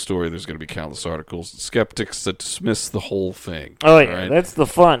UFO story, there's going to be countless articles and skeptics that dismiss the whole thing. Oh, yeah, right? That's the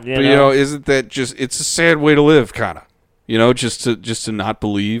fun. You know, isn't that just... It's a sad way to live, kind of. You know, just to not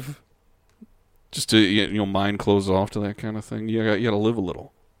believe... Just to mind close off to that kind of thing. You got to live a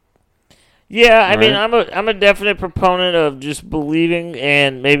little. Yeah, I mean, I'm a definite proponent of just believing,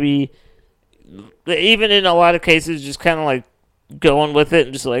 and maybe even in a lot of cases, just kind of like going with it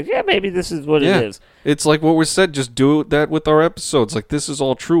and just like, yeah, maybe this is what it is. It's like what we said. Just do that with our episodes. Like, this is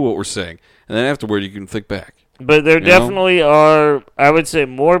all true what we're saying, and then afterward you can think back. But there definitely are, I would say,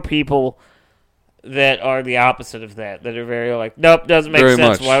 more people that are the opposite of that are very like, nope, doesn't make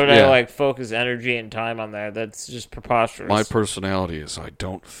sense. Why would I like focus energy and time on that? That's just preposterous. My personality is I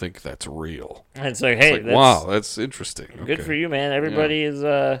don't think that's real. And it's like, hey, wow, that's interesting. Good for you, man. Everybody is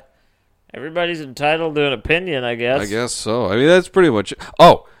everybody's entitled to an opinion, I guess. I guess so. I mean, that's pretty much it.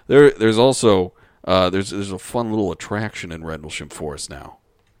 Oh, there's also there's a fun little attraction in Rendlesham Forest now.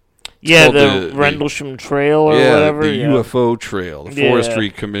 Yeah, the Rendlesham Trail or whatever. The UFO Trail. The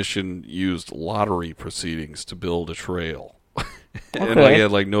Forestry Commission used lottery proceedings to build a trail. And they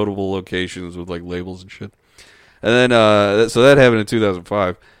had like notable locations with like labels and shit. And then, so that happened in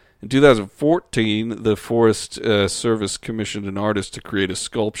 2005. In 2014, the Forest Service commissioned an artist to create a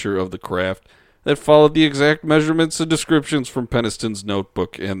sculpture of the craft that followed the exact measurements and descriptions from Peniston's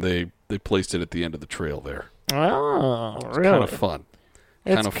notebook, and they placed it at the end of the trail there. Oh, it's really? Kind of fun.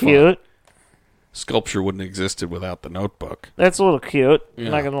 That's cute. Fun. Sculpture wouldn't have existed without the notebook. That's a little cute. Yeah.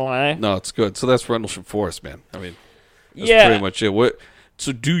 I'm not going to lie. No, it's good. So that's Rendlesham Forest, man. I mean, that's pretty much it.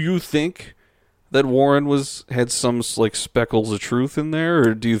 So do you think that Warren had some like speckles of truth in there,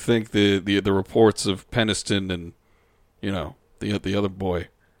 or do you think the reports of Peniston and the other boy?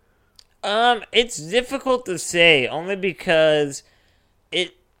 It's difficult to say, only because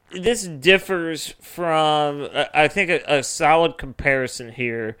this differs from, I think a solid comparison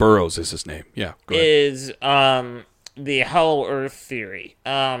here. Burroughs is his name. Yeah. Is the Hollow Earth theory.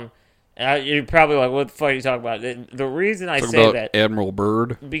 You're probably like, what the fuck are you talking about? The reason I say that, Admiral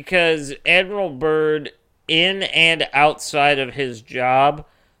Byrd, because Admiral Byrd, in and outside of his job,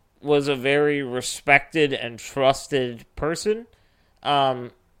 was a very respected and trusted person.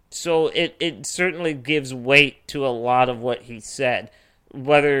 So it certainly gives weight to a lot of what he said.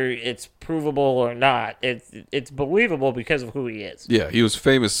 whether it's provable or not, it's believable because of who he is. Yeah, he was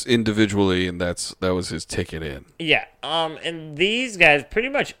famous individually, and that was his ticket in. Yeah, and these guys, pretty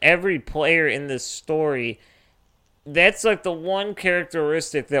much every player in this story, that's like the one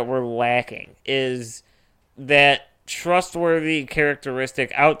characteristic that we're lacking, is that trustworthy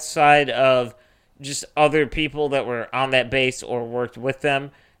characteristic outside of just other people that were on that base or worked with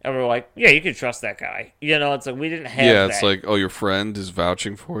them. And we're like, yeah, you can trust that guy. It's like we didn't have that. Yeah, it's like, oh, your friend is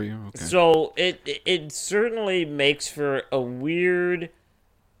vouching for you? Okay. So it certainly makes for a weird,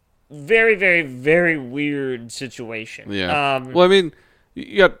 very, very, very weird situation. Yeah. Well, I mean,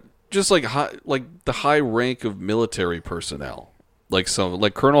 you got just like the high rank of military personnel. Like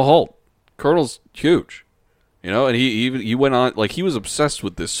Colonel Holt. Colonel's huge. And he went on, like, he was obsessed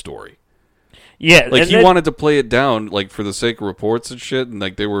with this story. Yeah, like he wanted to play it down, like for the sake of reports and shit, and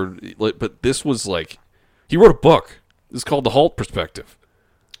like they were, but this was like, he wrote a book. It's called The Holt Perspective.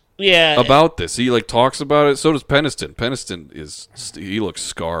 Yeah, about this, he like talks about it. So does Peniston. Peniston he looks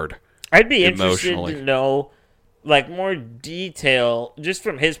scarred. I'd be interested to know, like, more detail just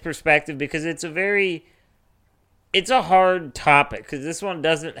from his perspective, because it's a hard topic, because this one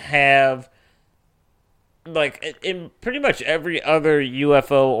doesn't have. Like, in pretty much every other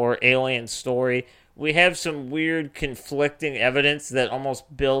UFO or alien story, we have some weird conflicting evidence that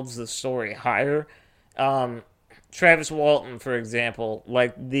almost builds the story higher. Travis Walton, for example,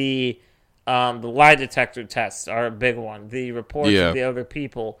 like the lie detector tests are a big one. The reports of the other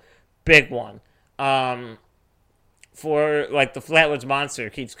people, big one. For, like, the Flatwoods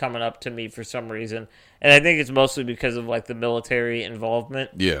Monster keeps coming up to me for some reason, and I think it's mostly because of, like, the military involvement.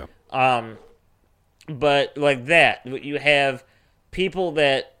 Yeah. But like that, you have people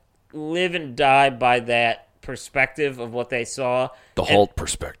that live and die by that perspective of what they saw. The Holt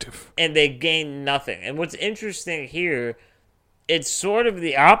perspective. And they gain nothing. And what's interesting here, it's sort of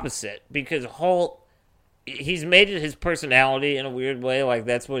the opposite, because Holt, he's made it his personality in a weird way. Like,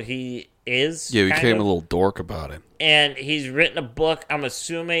 that's what he is. Yeah, he became a little dork about it. And he's written a book. I'm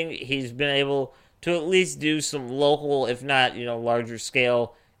assuming he's been able to at least do some local, if not, larger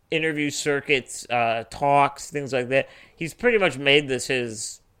scale interview circuits, talks, things like that. He's pretty much made this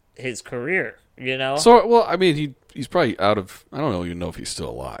his career, So, well, I mean, he's probably out of. I don't even know if he's still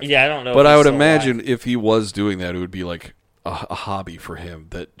alive. Yeah, I don't know. But I would imagine if he was doing that, it would be like a hobby for him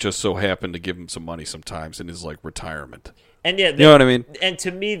that just so happened to give him some money sometimes in his like retirement. And yeah, you know what I mean. And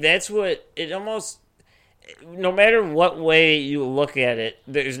to me, that's what it almost. No matter what way you look at it,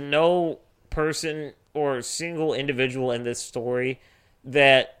 there's no person or single individual in this story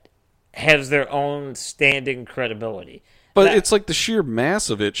that has their own standing credibility. But it's like the sheer mass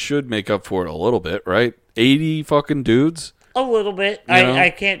of it should make up for it a little bit, right? 80 fucking dudes? A little bit. I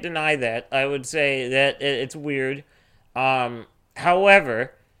can't deny that. I would say that it's weird.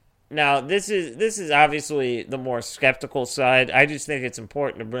 However, now this is obviously the more skeptical side. I just think it's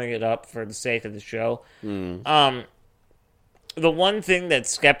important to bring it up for the sake of the show. The one thing that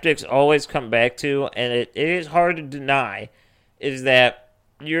skeptics always come back to, and it is hard to deny, is that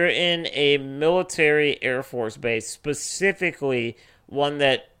you're in a military Air Force base, specifically one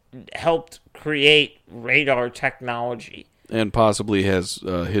that helped create radar technology. And possibly has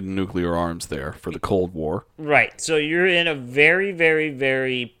hidden nuclear arms there for the Cold War. Right. So you're in a very, very,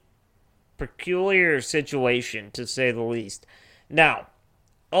 very peculiar situation, to say the least. Now,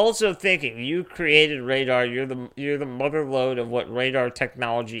 also thinking, you created radar, you're the mother lode of what radar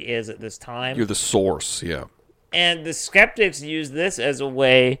technology is at this time. You're the source, yeah. And the skeptics use this as a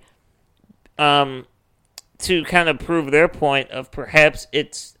way to kind of prove their point of perhaps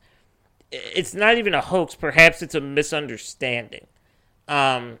it's not even a hoax, perhaps it's a misunderstanding.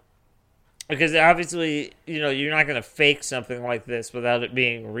 Because obviously, you're not going to fake something like this without it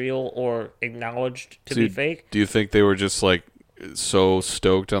being real or acknowledged to be fake. Do you think they were just like so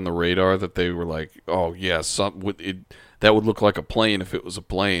stoked on the radar that they were like, oh yeah, that would look like a plane if it was a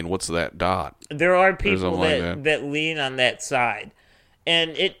plane. What's that dot? There are people that lean on that side.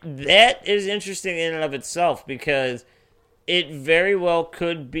 And that is interesting in and of itself, because it very well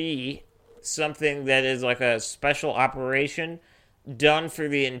could be something that is like a special operation done for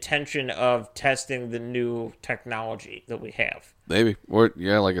the intention of testing the new technology that we have. Maybe. Or,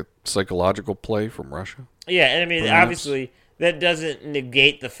 like a psychological play from Russia. Yeah, and I mean, perhaps. Obviously, that doesn't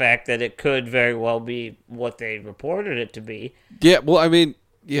negate the fact that it could very well be what they reported it to be. Yeah, well, I mean,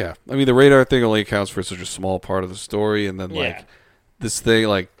 the radar thing only accounts for such a small part of the story, and then, this thing,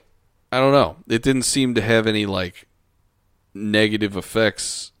 I don't know. It didn't seem to have any, negative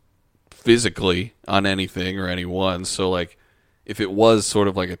effects physically on anything or anyone, so, if it was sort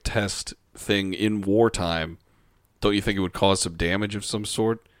of like a test thing in wartime, don't you think it would cause some damage of some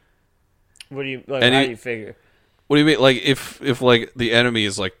sort? What do you like? How do you figure? What do you mean? Like if like the enemy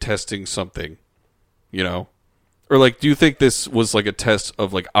is like testing something, you know, or like do you think this was like a test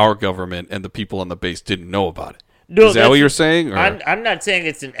of like our government and the people on the base didn't know about it? No, is that what you're saying? Or? I'm not saying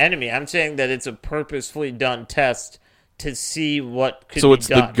it's an enemy. I'm saying that it's a purposefully done test to see what could be done. So it's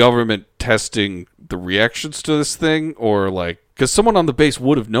the government testing the reactions to this thing, or like because someone on the base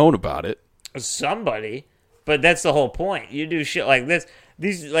would have known about it. Somebody, but that's the whole point. You do shit like this.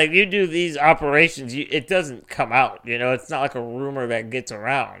 You do these operations, it doesn't come out. You know, it's not like a rumor that gets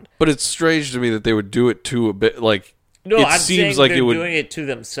around. But it's strange to me that they would do it to a bit like. No, it I'm seems saying like they're it would... doing it to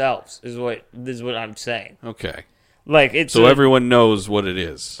themselves. Is what I'm saying. Okay. Like it's so everyone knows what it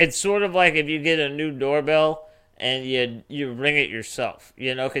is. It's sort of like if you get a new doorbell and you ring it yourself,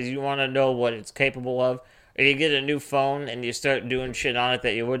 you know, because you want to know what it's capable of. Or you get a new phone and you start doing shit on it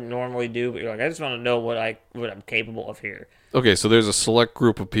that you wouldn't normally do, but you're like, I just want to know what I'm capable of here. Okay, so there's a select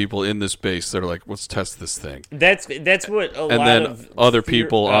group of people in this base that are like, let's test this thing. That's what a lot of... And then other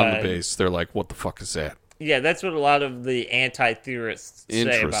people on the base, they're like, what the fuck is that? Yeah, that's what a lot of the anti-theorists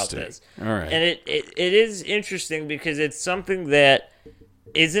say about this. All right. And it is interesting because it's something that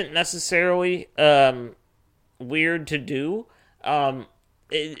isn't necessarily weird to do.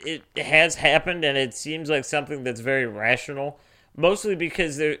 It has happened, and it seems like something that's very rational, mostly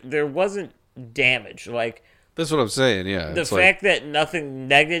because there wasn't damage. Like that's what I'm saying, yeah. The fact that nothing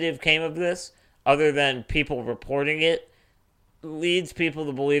negative came of this, other than people reporting it, leads people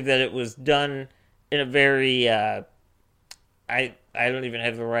to believe that it was done in a very, I don't even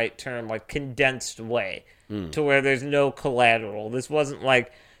have the right term, like condensed way, to where there's no collateral. This wasn't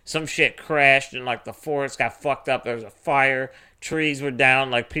like some shit crashed and like the forest got fucked up, there was a fire, trees were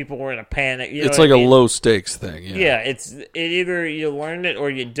down, like people were in a panic. You know it's like a low stakes thing. Yeah, it either you learn it or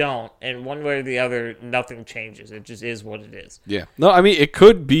you don't, and one way or the other, nothing changes. It just is what it is. Yeah. No, I mean, it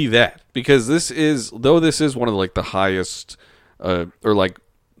could be that, because this is one of like the highest, or like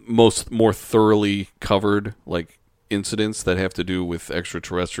more thoroughly covered like incidents that have to do with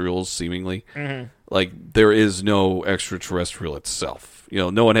extraterrestrials, seemingly. Mm-hmm. Like, there is no extraterrestrial itself. You know,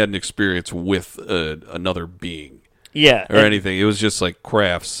 no one had an experience with another being. Yeah, or anything. It was just like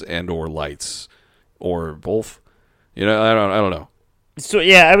crafts and or lights, or both. You know, I don't know. So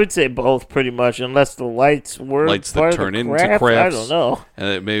yeah, I would say both pretty much, unless the lights were lights that turn into crafts. I don't know. And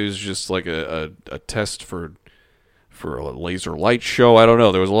it maybe it was just like a test for a laser light show. I don't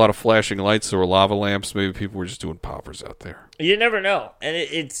know. There was a lot of flashing lights. There were lava lamps. Maybe people were just doing poppers out there. You never know,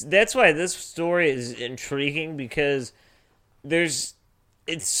 and that's why this story is intriguing, because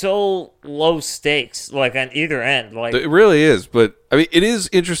it's so low stakes, like on either end. Like it really is, but I mean, it is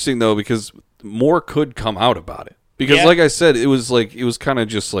interesting though, because more could come out about it. Because, like I said, it was kind of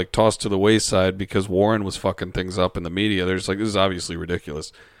just like tossed to the wayside because Warren was fucking things up in the media. There's like, this is obviously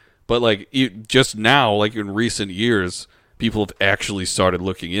ridiculous, but like just now, like in recent years, people have actually started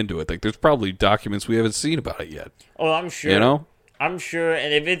looking into it. Like, there's probably documents we haven't seen about it yet. Oh, I'm sure. You know, I'm sure.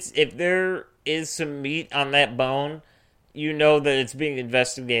 And if there is some meat on that bone, you know that it's being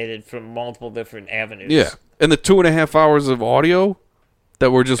investigated from multiple different avenues. Yeah. And the 2.5 hours of audio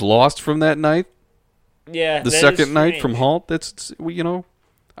that were just lost from that night. Yeah. The second night from Halt, that's, you know,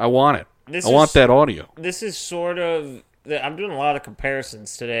 I want it. I want that audio. This is sort of, I'm doing a lot of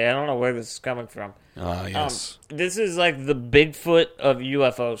comparisons today. I don't know where this is coming from. Yes. This is like the Bigfoot of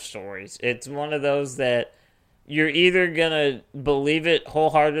UFO stories. It's one of those that you're either going to believe it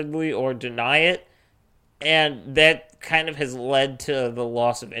wholeheartedly or deny it. And that kind of has led to the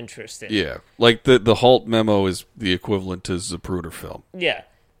loss of interest in it. Yeah. Like the Halt memo is the equivalent to Zapruder film. Yeah.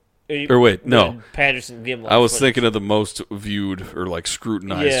 Or wait, no. Patterson-Gimlin. I was thinking of the most viewed or like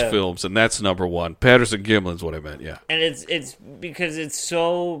scrutinized films, and that's number one. Patterson-Gimlin's what I meant, yeah. And it's because it's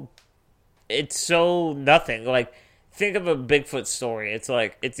so nothing. Like, think of a Bigfoot story. It's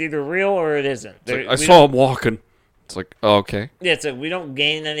like, it's either real or it isn't. Like, I saw him walking. It's like, oh, okay. Yeah, it's like, we don't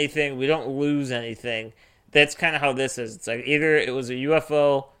gain anything. We don't lose anything. That's kind of how this is. It's like, either it was a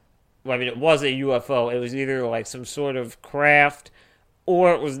UFO. Well, I mean, it was a UFO. It was either like some sort of craft,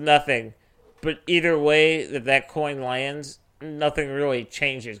 or it was nothing. But either way that coin lands, nothing really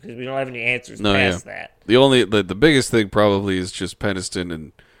changes because we don't have any answers past that. The biggest thing probably is just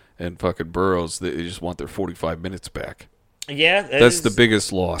Peniston and fucking Burroughs. They just want their 45 minutes back. Yeah, that's the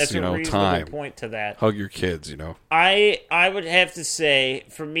biggest loss. That's a time. Point to that. Hug your kids. I would have to say,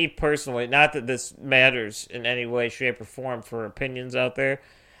 for me personally, not that this matters in any way, shape, or form for opinions out there.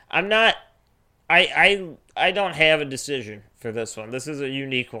 I'm not. I don't have a decision for this one. This is a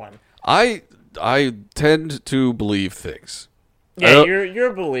unique one. I tend to believe things. Yeah,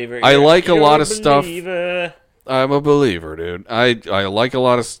 you're a believer. I like a lot of stuff. I'm a believer, dude. I like a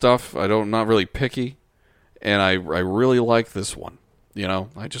lot of stuff. Not really picky, and I really like this one. You know,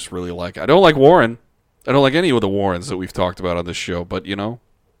 I just really like it. I don't like Warren. I don't like any of the Warrens that we've talked about on this show, but, you know,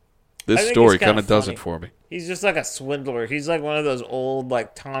 this story kind of does it for me. He's just like a swindler. He's like one of those old,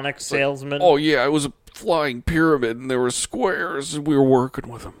 like, tonic salesmen. Oh, yeah, it was a flying pyramid, and there were squares, and we were working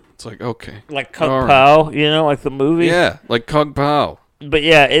with them. It's like, okay. Like Kung Pao, you know, like the movie? Yeah, like Kung Pao. But,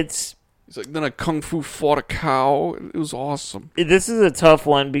 yeah, it's like, then a Kung Fu fought a cow. It was awesome. This is a tough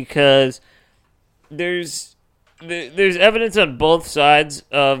one because there's evidence on both sides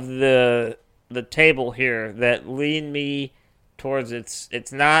of the table here that lean me towards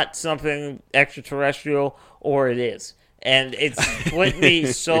it's not something extraterrestrial or it is. And it's split me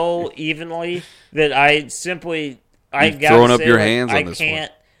so evenly that I've thrown up your hands on this one.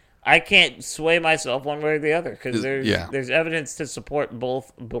 I can't sway myself one way or the other because there's evidence to support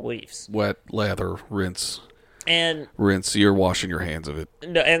both beliefs. Wet, lather, rinse. And rinse. You're washing your hands of it.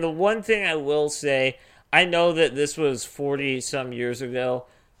 And the one thing I will say, I know that this was 40-some years ago,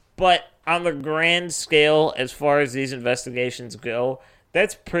 but on the grand scale, as far as these investigations go,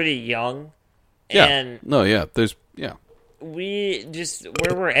 that's pretty young. Yeah. And we just,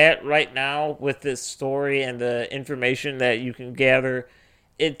 where we're at right now with this story and the information that you can gather,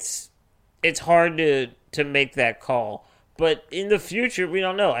 it's hard to make that call. But in the future, we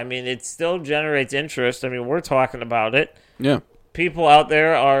don't know. I mean, it still generates interest. I mean, we're talking about it. Yeah. People out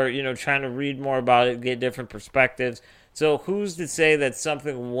there are, trying to read more about it, get different perspectives. So who's to say that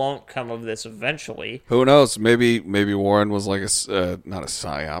something won't come of this eventually? Who knows? Maybe Warren was like not a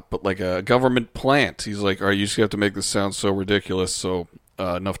psyop, but like a government plant. He's like, all right, you just have to make this sound so ridiculous so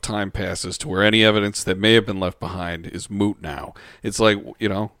enough time passes to where any evidence that may have been left behind is moot now. It's like,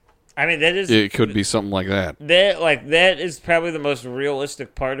 I mean, that is... It could be something like that. That is probably the most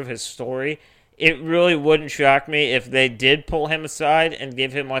realistic part of his story. It really wouldn't shock me if they did pull him aside and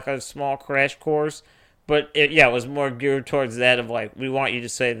give him like a small crash course. But it was more geared towards that of like, we want you to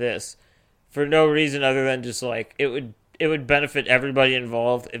say this for no reason other than just like it would benefit everybody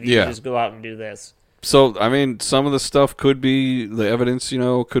involved if you just go out and do this. So I mean, some of the stuff could be the evidence,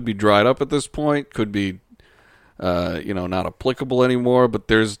 could be dried up at this point, could be not applicable anymore. But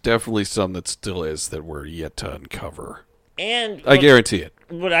there's definitely some that still is that we're yet to uncover. And I guarantee it.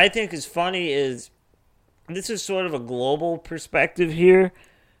 What I think is funny is this is sort of a global perspective here,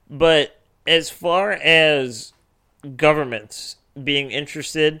 but as far as governments being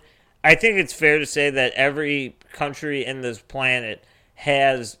interested, I think it's fair to say that every country in this planet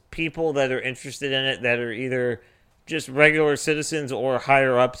has people that are interested in it that are either just regular citizens or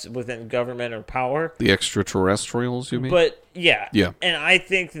higher ups within government or power. The extraterrestrials, you mean? But yeah. And I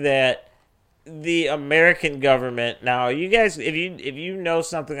think that the American government, now you guys, if you know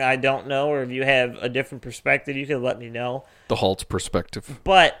something I don't know or if you have a different perspective, you can let me know. The Halt perspective.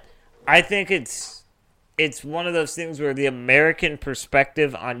 But I think it's one of those things where the American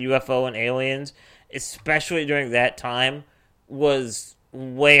perspective on UFO and aliens, especially during that time, was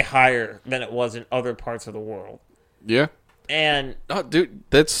way higher than it was in other parts of the world. Yeah. And dude,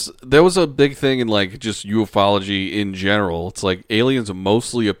 there was a big thing in like just ufology in general. It's like aliens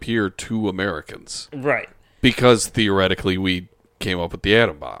mostly appear to Americans. Right. Because theoretically we came up with the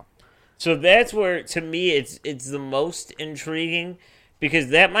atom bomb. So that's where, to me, it's the most intriguing. Because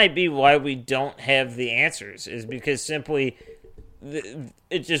that might be why we don't have the answers, is because simply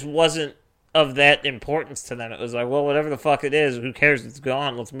it just wasn't of that importance to them. It was like, well, whatever the fuck it is, who cares? It's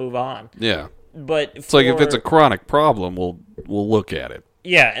gone. Let's move on. Yeah. But it's like if it's a chronic problem, we'll look at it.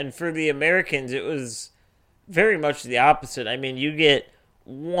 Yeah, and for the Americans, it was very much the opposite. I mean, you get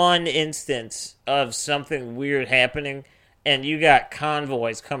one instance of something weird happening, and you got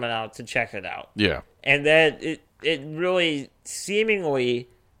convoys coming out to check it out. Yeah. And that it really seemingly,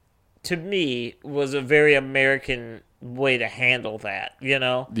 to me, was a very American way to handle that,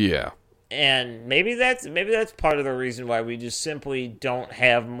 Yeah. And maybe that's part of the reason why we just simply don't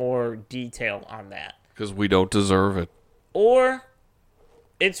have more detail on that. Because we don't deserve it. Or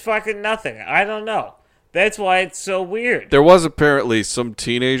it's fucking nothing. I don't know. That's why it's so weird. There was apparently some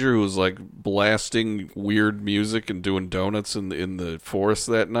teenager who was like blasting weird music and doing donuts in the forest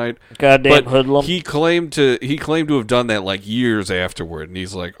that night. Goddamn hoodlum. He claimed to have done that like years afterward, and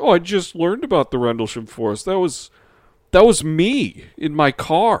he's like, "Oh, I just learned about the Rendlesham Forest. That was me in my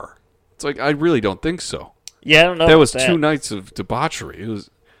car." It's like, I really don't think so. Yeah, I don't know. That was 2 nights of debauchery.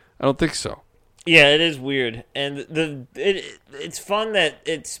 I don't think so. Yeah, it is weird, and it's fun that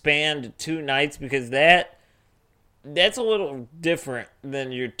it spanned 2 nights because that's a little different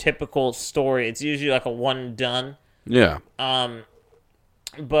than your typical story. It's usually like a one and done. Yeah.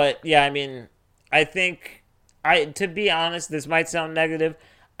 But yeah, I mean, I think To be honest, this might sound negative.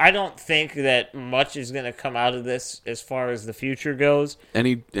 I don't think that much is going to come out of this as far as the future goes.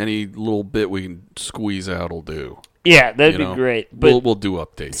 Any little bit we can squeeze out will do. Yeah, that'd be great. But we'll do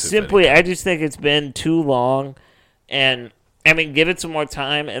updates. Simply, I just think it's been too long, and I mean, give it some more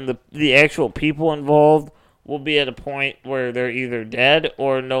time, and the actual people involved will be at a point where they're either dead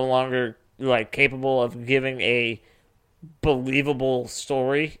or no longer capable of giving a believable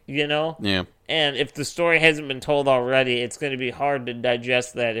story. Yeah. And if the story hasn't been told already, it's going to be hard to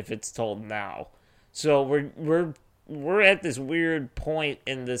digest that if it's told now. So we're at this weird point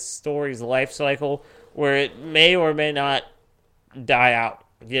in this story's life cycle where it may or may not die out.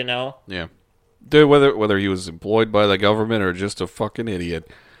 Yeah. Dude, whether he was employed by the government or just a fucking idiot,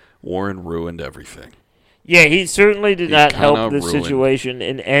 Warren ruined everything. Yeah, he certainly did not help the situation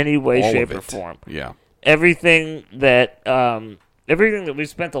in any way, shape, or form. Yeah. Everything that we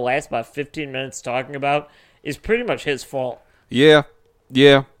spent the last about 15 minutes talking about is pretty much his fault. Yeah.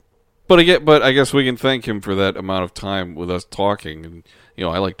 But I guess we can thank him for that amount of time with us talking. And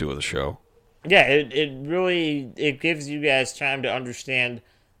I like doing the show. Yeah, it really gives you guys time to understand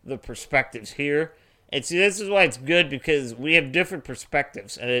the perspectives here. And see, this is why it's good, because we have different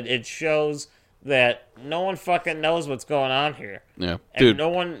perspectives, and it shows that no one fucking knows what's going on here. Yeah, and no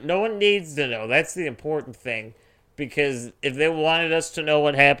one needs to know. That's the important thing, because if they wanted us to know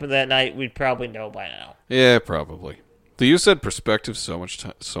what happened that night, we'd probably know by now. Yeah, probably. You said perspective so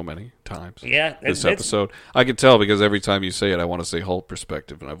many times. Yeah, this episode, I can tell because every time you say it, I want to say whole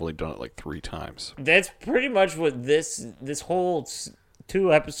perspective, and I've only done it like 3 times. That's pretty much what this whole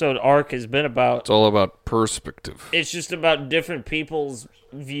 2-episode arc has been about. It's all about perspective. It's just about different people's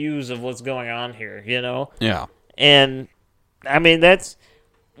views of what's going on here, Yeah. And I mean, that's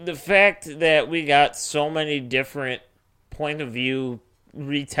the fact that we got so many different point of view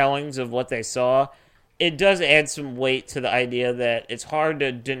retellings of what they saw. It does add some weight to the idea that it's hard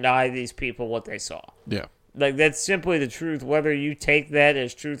to deny these people what they saw. Yeah. That's simply the truth. Whether you take that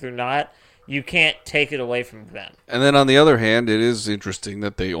as truth or not, you can't take it away from them. And then on the other hand, it is interesting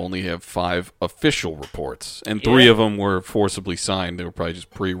that they only have 5 official reports, and 3 of them were forcibly signed. They were probably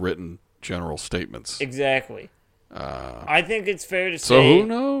just pre-written general statements. Exactly. I think it's fair to say. So who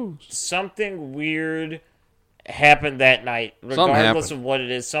knows? Something weird happened that night, regardless of what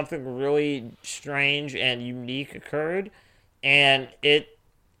it is. Something really strange and unique occurred, and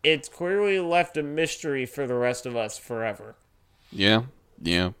it's clearly left a mystery for the rest of us forever. Yeah.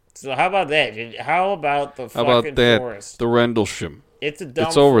 So how about that? How about the fucking forest? The Rendlesham. It's a dumb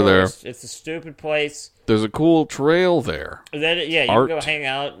It's over forest. there. It's a stupid place. There's a cool trail there. You can go hang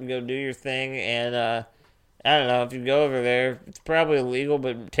out and go do your thing, and I don't know, if you go over there, it's probably illegal,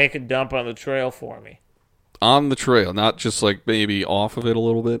 but take a dump on the trail for me. On the trail, not just like maybe off of it a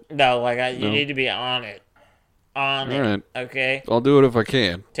little bit? No, you need to be on it. All right. Okay? I'll do it if I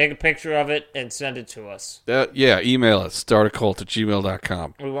can. Take a picture of it and send it to us. Email us,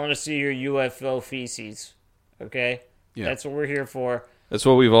 startacult@gmail.com. We want to see your UFO feces. Okay? Yeah. That's what we're here for. That's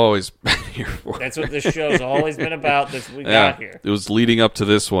what we've always been here for. That's what this show's always been about. That's what we got here. It was leading up to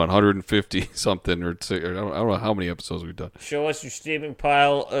this one, 150 something, or I don't know how many episodes we've done. Show us your steaming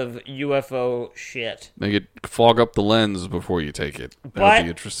pile of UFO shit. Make it fog up the lens before you take it. That would be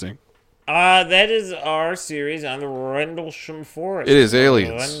interesting. That is our series on the Rendlesham Forest. It is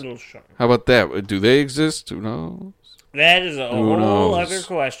aliens. Rendlesham. How about that? Do they exist? Who knows? That is a whole other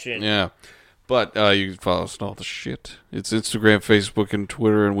question. Yeah. But you can follow us on all the shit. It's Instagram, Facebook, and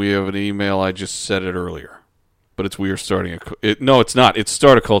Twitter, and we have an email. I just said it earlier. But it's we are starting no, it's not. It's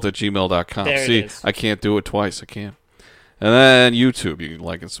startacult@gmail.com. There See, it is. I can't do it twice. I can't. And then YouTube. You can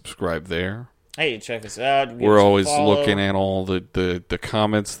like and subscribe there. Hey, check us out. We're always looking at all the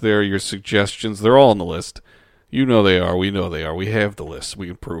comments there, your suggestions. They're all on the list. You know they are. We know they are. We have the list. We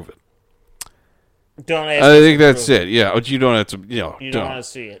can prove it. Don't ask I think that's it. Yeah, but you don't have to. You don't want to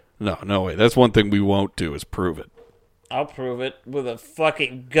see it. No way. That's one thing we won't do is prove it. I'll prove it with a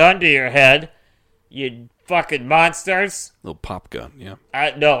fucking gun to your head, you fucking monsters. Little pop gun, yeah.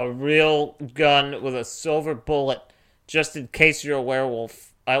 No, a real gun with a silver bullet, just in case you're a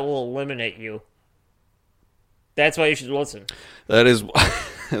werewolf. I will eliminate you. That's why you should listen. That is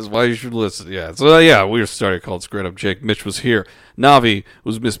that's why you should listen. Yeah. So yeah, we were starting called Straight Up Jake. Mitch was here. Navi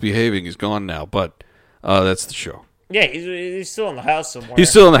was misbehaving. He's gone now, but that's the show. Yeah, he's still in the house somewhere. He's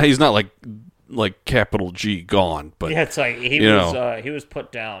still in the. He's not like capital G gone, but yeah, it's like he was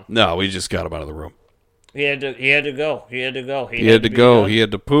put down. No, we just got him out of the room. He had to go. He had to go. He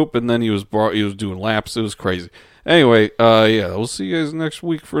had to poop, and then he was doing laps. It was crazy. Anyway, we'll see you guys next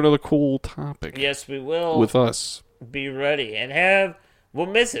week for another cool topic. Yes, we will. With us. Be ready and have We'll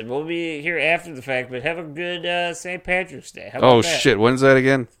miss it. We'll be here after the fact, but have a good St. Patrick's Day. How about that? Shit. When's that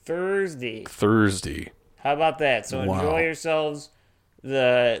again? Thursday. How about that? So enjoy yourselves.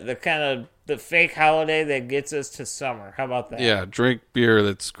 The kind of the fake holiday that gets us to summer. How about that? Yeah, drink beer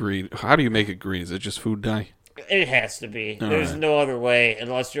that's green. How do you make it green? Is it just food dye? It has to be. There's no other way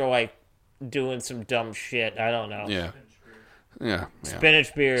unless you're like doing some dumb shit. I don't know. Yeah.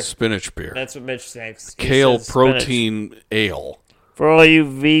 Spinach beer. Spinach beer. That's what Mitch thinks. Kale protein ale. For all you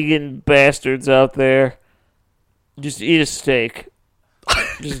vegan bastards out there, just eat a steak.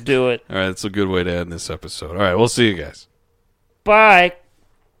 Just do it. All right, that's a good way to end this episode. All right, we'll see you guys. Bye.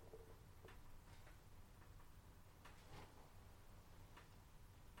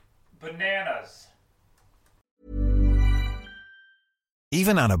 Bananas.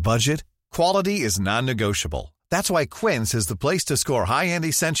 Even on a budget, quality is non-negotiable. That's why Quince is the place to score high-end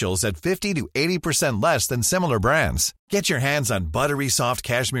essentials at 50 to 80% less than similar brands. Get your hands on buttery soft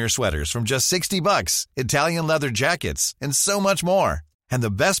cashmere sweaters from just $60, Italian leather jackets, and so much more. And the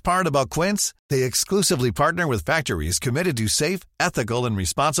best part about Quince, they exclusively partner with factories committed to safe, ethical, and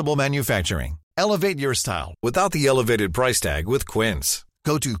responsible manufacturing. Elevate your style without the elevated price tag with Quince.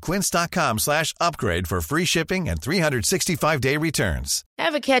 Go to quince.com/upgrade for free shipping and 365-day returns.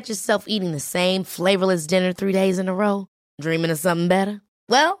 Ever catch yourself eating the same flavorless dinner 3 days in a row? Dreaming of something better?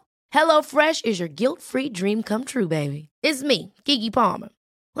 Well, HelloFresh is your guilt-free dream come true, baby. It's me, Keke Palmer.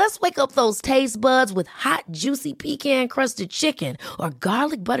 Let's wake up those taste buds with hot, juicy pecan-crusted chicken or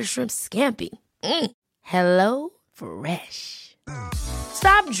garlic butter shrimp scampi. Hello Fresh.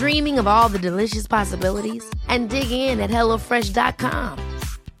 Stop dreaming of all the delicious possibilities and dig in at HelloFresh.com.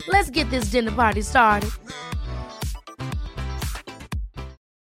 Let's get this dinner party started.